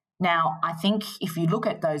 Now, I think if you look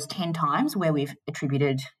at those 10 times where we've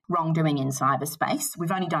attributed wrongdoing in cyberspace,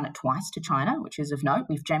 we've only done it twice to China, which is of note.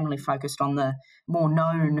 We've generally focused on the more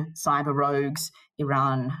known cyber rogues,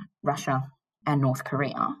 Iran, Russia, and North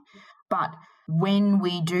Korea. But when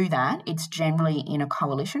we do that, it's generally in a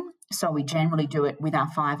coalition. So we generally do it with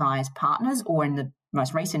our Five Eyes partners, or in the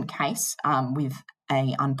most recent case, with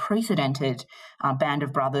an unprecedented band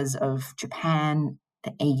of brothers of Japan,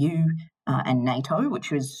 the EU, and NATO,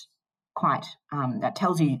 which was quite, that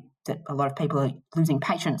tells you that a lot of people are losing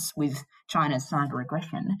patience with China's cyber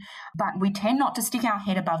aggression. But we tend not to stick our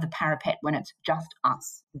head above the parapet when it's just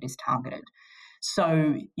us that is targeted.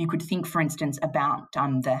 So you could think, for instance, about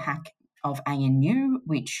the hack of ANU,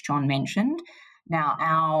 which John mentioned. Now,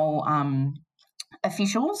 our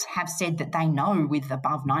officials have said that they know with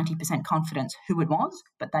above 90% confidence who it was,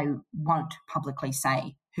 but they won't publicly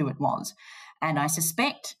say who it was. And I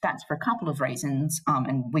suspect that's for a couple of reasons,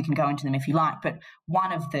 and we can go into them if you like, but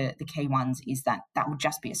one of the key ones is that would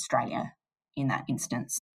just be Australia in that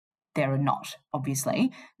instance. there are not,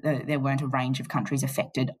 obviously. There weren't a range of countries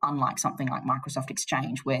affected, unlike something like Microsoft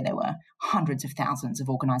Exchange, where there were hundreds of thousands of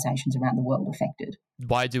organisations around the world affected.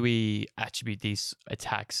 Why do we attribute these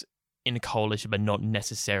attacks in a coalition but not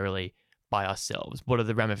necessarily by ourselves? What are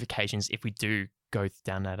the ramifications if we do go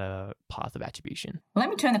down that path of attribution? Well, let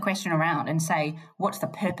me turn the question around and say, what's the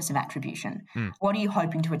purpose of attribution? What are you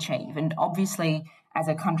hoping to achieve? And obviously, as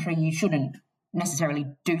a country, you shouldn't necessarily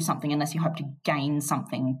do something unless you hope to gain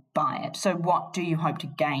something by it. So what do you hope to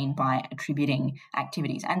gain by attributing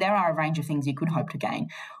activities? And there are a range of things you could hope to gain.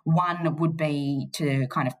 One would be to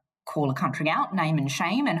kind of call a country out, name and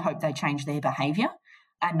shame, and hope they change their behaviour.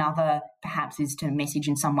 Another perhaps is to message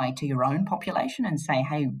in some way to your own population and say,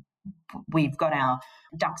 hey, we've got our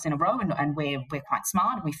ducks in a row and we're quite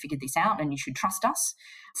smart and we figured this out and you should trust us.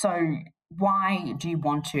 So why do you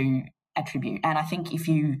want to attribute? And I think if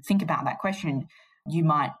you think about that question, you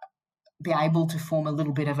might be able to form a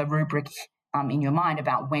little bit of a rubric in your mind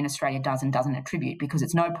about when Australia does and doesn't attribute, because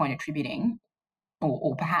it's no point attributing,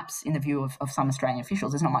 or perhaps in the view of some Australian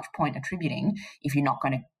officials, there's not much point attributing if you're not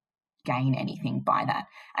going to gain anything by that.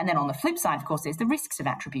 And then on the flip side, of course, there's the risks of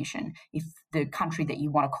attribution. If the country that you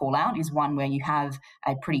want to call out is one where you have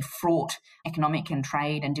a pretty fraught economic and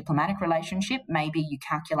trade and diplomatic relationship, maybe you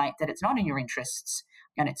calculate that it's not in your interests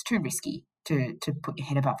and it's too risky to put your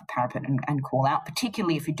head above the parapet and call out,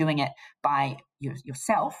 particularly if you're doing it by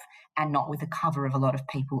yourself and not with the cover of a lot of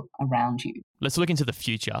people around you. Let's look into the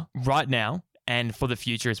future right now and for the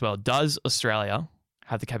future as well. Does Australia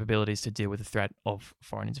have the capabilities to deal with the threat of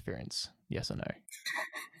foreign interference? Yes or no?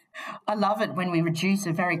 I love it when we reduce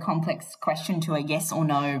a very complex question to a yes or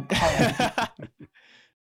no poll.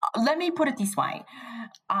 Let me put it this way.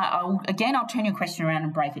 I'll turn your question around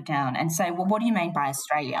and break it down and say, well, what do you mean by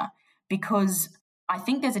Australia? Because I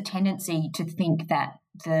think there's a tendency to think that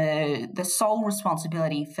the sole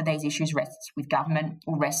responsibility for these issues rests with government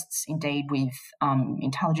or rests indeed with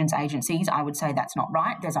intelligence agencies. I would say that's not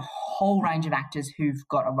right. There's a whole range of actors who've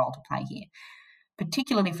got a role to play here,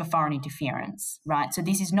 particularly for foreign interference, right? So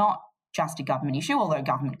this is not just a government issue, although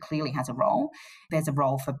government clearly has a role. There's a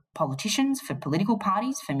role for politicians, for political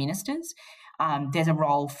parties, for ministers. There's a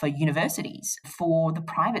role for universities, for the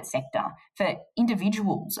private sector, for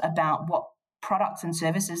individuals about what products and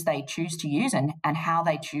services they choose to use and how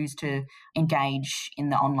they choose to engage in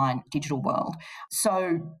the online digital world.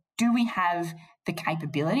 So do we have the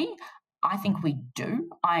capability? I think we do.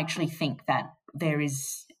 I actually think that there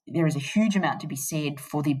is a huge amount to be said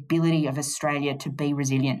for the ability of Australia to be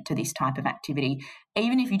resilient to this type of activity.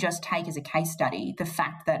 Even if you just take as a case study the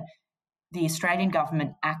fact that the Australian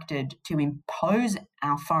government acted to impose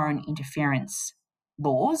our foreign interference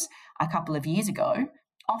laws a couple of years ago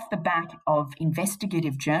off the back of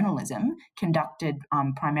investigative journalism conducted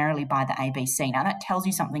primarily by the ABC. Now, that tells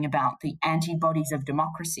you something about the antibodies of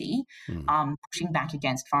democracy pushing back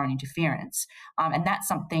against foreign interference. And that's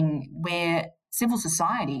something where civil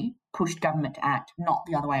society pushed government to act, not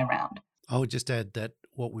the other way around. I would just add that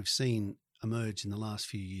what we've seen emerge in the last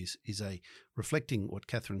few years is a reflecting what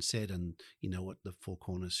Katherine said and, what the Four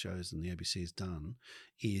Corners shows and the ABC has done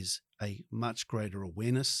is a much greater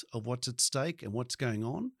awareness of what's at stake and what's going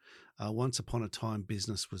on. Once upon a time,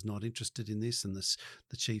 business was not interested in this, and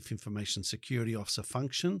the Chief Information Security Officer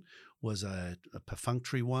function was a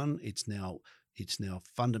perfunctory one. It's now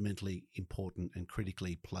fundamentally important and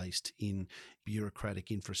critically placed in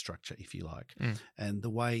bureaucratic infrastructure, if you like. And the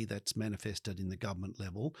way that's manifested in the government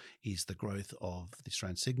level is the growth of the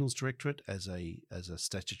Australian Signals Directorate as a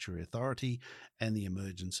statutory authority and the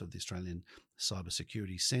emergence of the Australian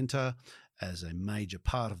Cybersecurity Centre as a major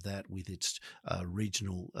part of that, with its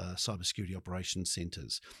regional cybersecurity operations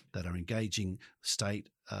centres that are engaging state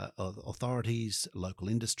authorities, local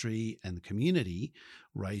industry and the community,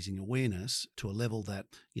 raising awareness to a level that,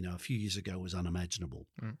 a few years ago was unimaginable.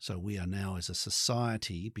 So we are now as a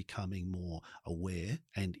society becoming more aware,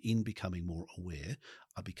 and in becoming more aware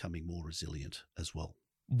are becoming more resilient as well.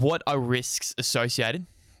 What are risks associated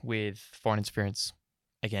with foreign interference?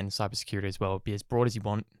 Again, cybersecurity as well, be as broad as you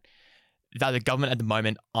want, that the government at the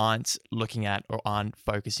moment aren't looking at or aren't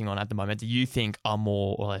focusing on at the moment, do you think are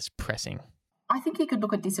more or less pressing? I think you could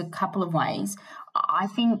look at this a couple of ways. I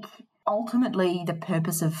think ultimately the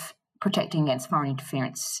purpose of protecting against foreign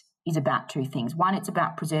interference is about two things. One, it's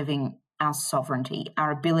about preserving our sovereignty,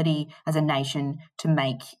 our ability as a nation to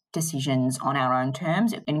make decisions on our own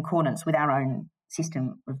terms in accordance with our own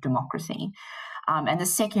system of democracy. And the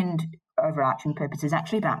second overarching purpose is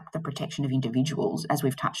actually about the protection of individuals, as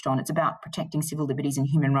we've touched on. It's about protecting civil liberties and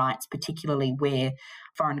human rights, particularly where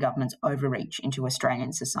foreign governments overreach into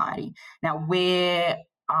Australian society. Now, where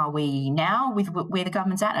are we now with where the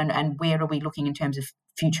government's at, and where are we looking in terms of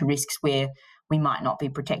future risks where we might not be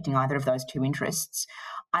protecting either of those two interests?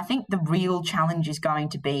 I think the real challenge is going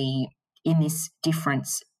to be in this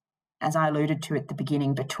difference, as I alluded to at the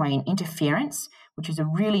beginning, between interference, which is a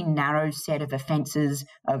really narrow set of offences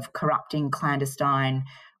of corrupting, clandestine,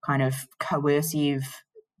 kind of coercive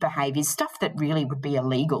behaviours, stuff that really would be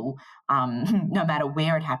illegal no matter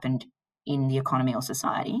where it happened in the economy or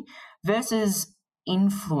society, versus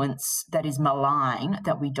influence that is malign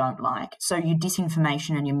that we don't like. So your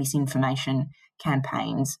disinformation and your misinformation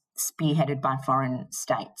campaigns spearheaded by foreign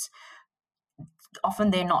states.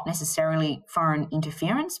 Often they're not necessarily foreign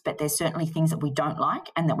interference, but they're certainly things that we don't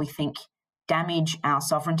like and that we think damage our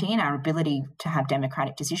sovereignty and our ability to have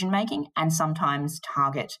democratic decision-making, and sometimes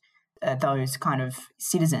target those kind of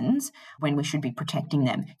citizens when we should be protecting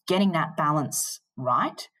them. Getting that balance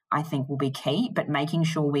right, I think, will be key, but making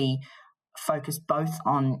sure we focus both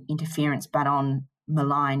on interference but on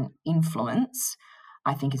malign influence,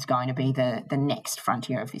 I think, is going to be the next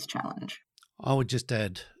frontier of this challenge. I would just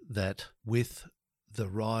add that with the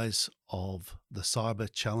rise of the cyber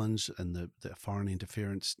challenge and the foreign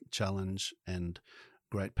interference challenge and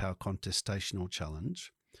great power contestational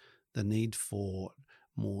challenge, the need for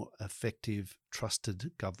more effective,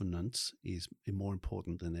 trusted governance is more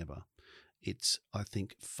important than ever. It's, I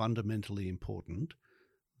think, fundamentally important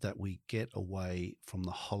that we get away from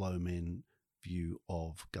the hollow men view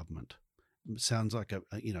of government. It sounds like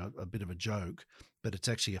a bit of a joke, but it's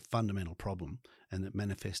actually a fundamental problem, and it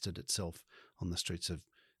manifested itself on the streets of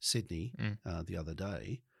Sydney the other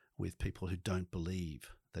day with people who don't believe.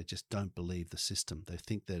 They just don't believe the system. They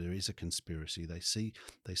think that there is a conspiracy. They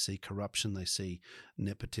see corruption. They see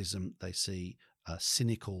nepotism. They see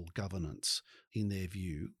cynical governance in their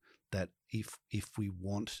view. That if we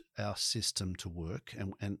want our system to work,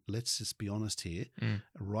 and let's just be honest here,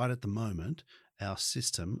 right at the moment, our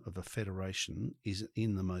system of a federation is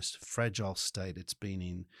in the most fragile state it's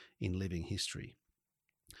been in living history.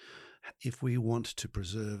 If we want to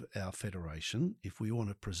preserve our federation, if we want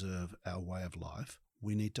to preserve our way of life,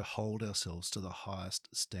 we need to hold ourselves to the highest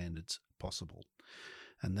standards possible.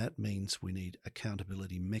 And that means we need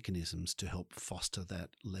accountability mechanisms to help foster that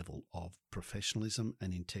level of professionalism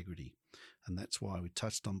and integrity. And that's why we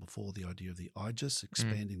touched on before the idea of the IGIS,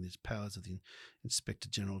 expanding these powers of the Inspector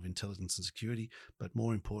General of Intelligence and Security, but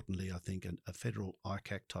more importantly, I think a federal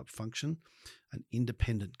ICAC type function, an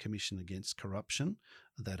independent commission against corruption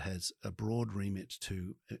that has a broad remit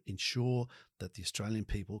to ensure that the Australian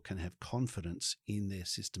people can have confidence in their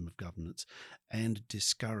system of governance and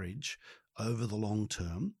discourage over the long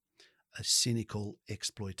term a cynical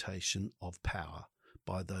exploitation of power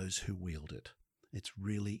by those who wield it. It's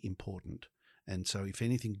really important. And so if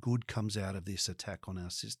anything good comes out of this attack on our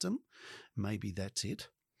system, maybe that's it.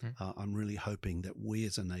 I'm really hoping that we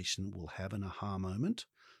as a nation will have an aha moment,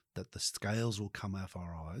 that the scales will come off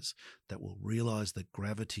our eyes, that we'll realise the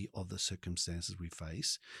gravity of the circumstances we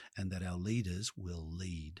face, and that our leaders will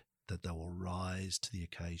lead, that they will rise to the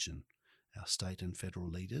occasion. Our state and federal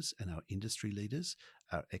leaders and our industry leaders,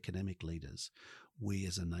 our academic leaders, we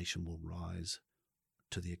as a nation will rise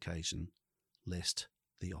to the occasion, lest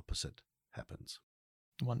the opposite happens.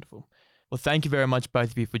 Wonderful. Well, thank you very much,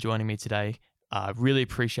 both of you, for joining me today. Really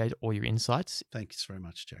appreciate all your insights. Thanks very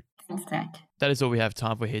much, Jack. Thanks, Jack. That is all we have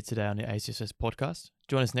time for here today on the ACSS podcast.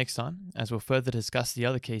 Join us next time as we'll further discuss the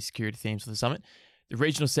other key security themes of the summit, the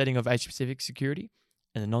regional setting of Asia-Pacific security,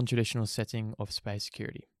 and the non-traditional setting of space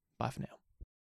security. Bye for now.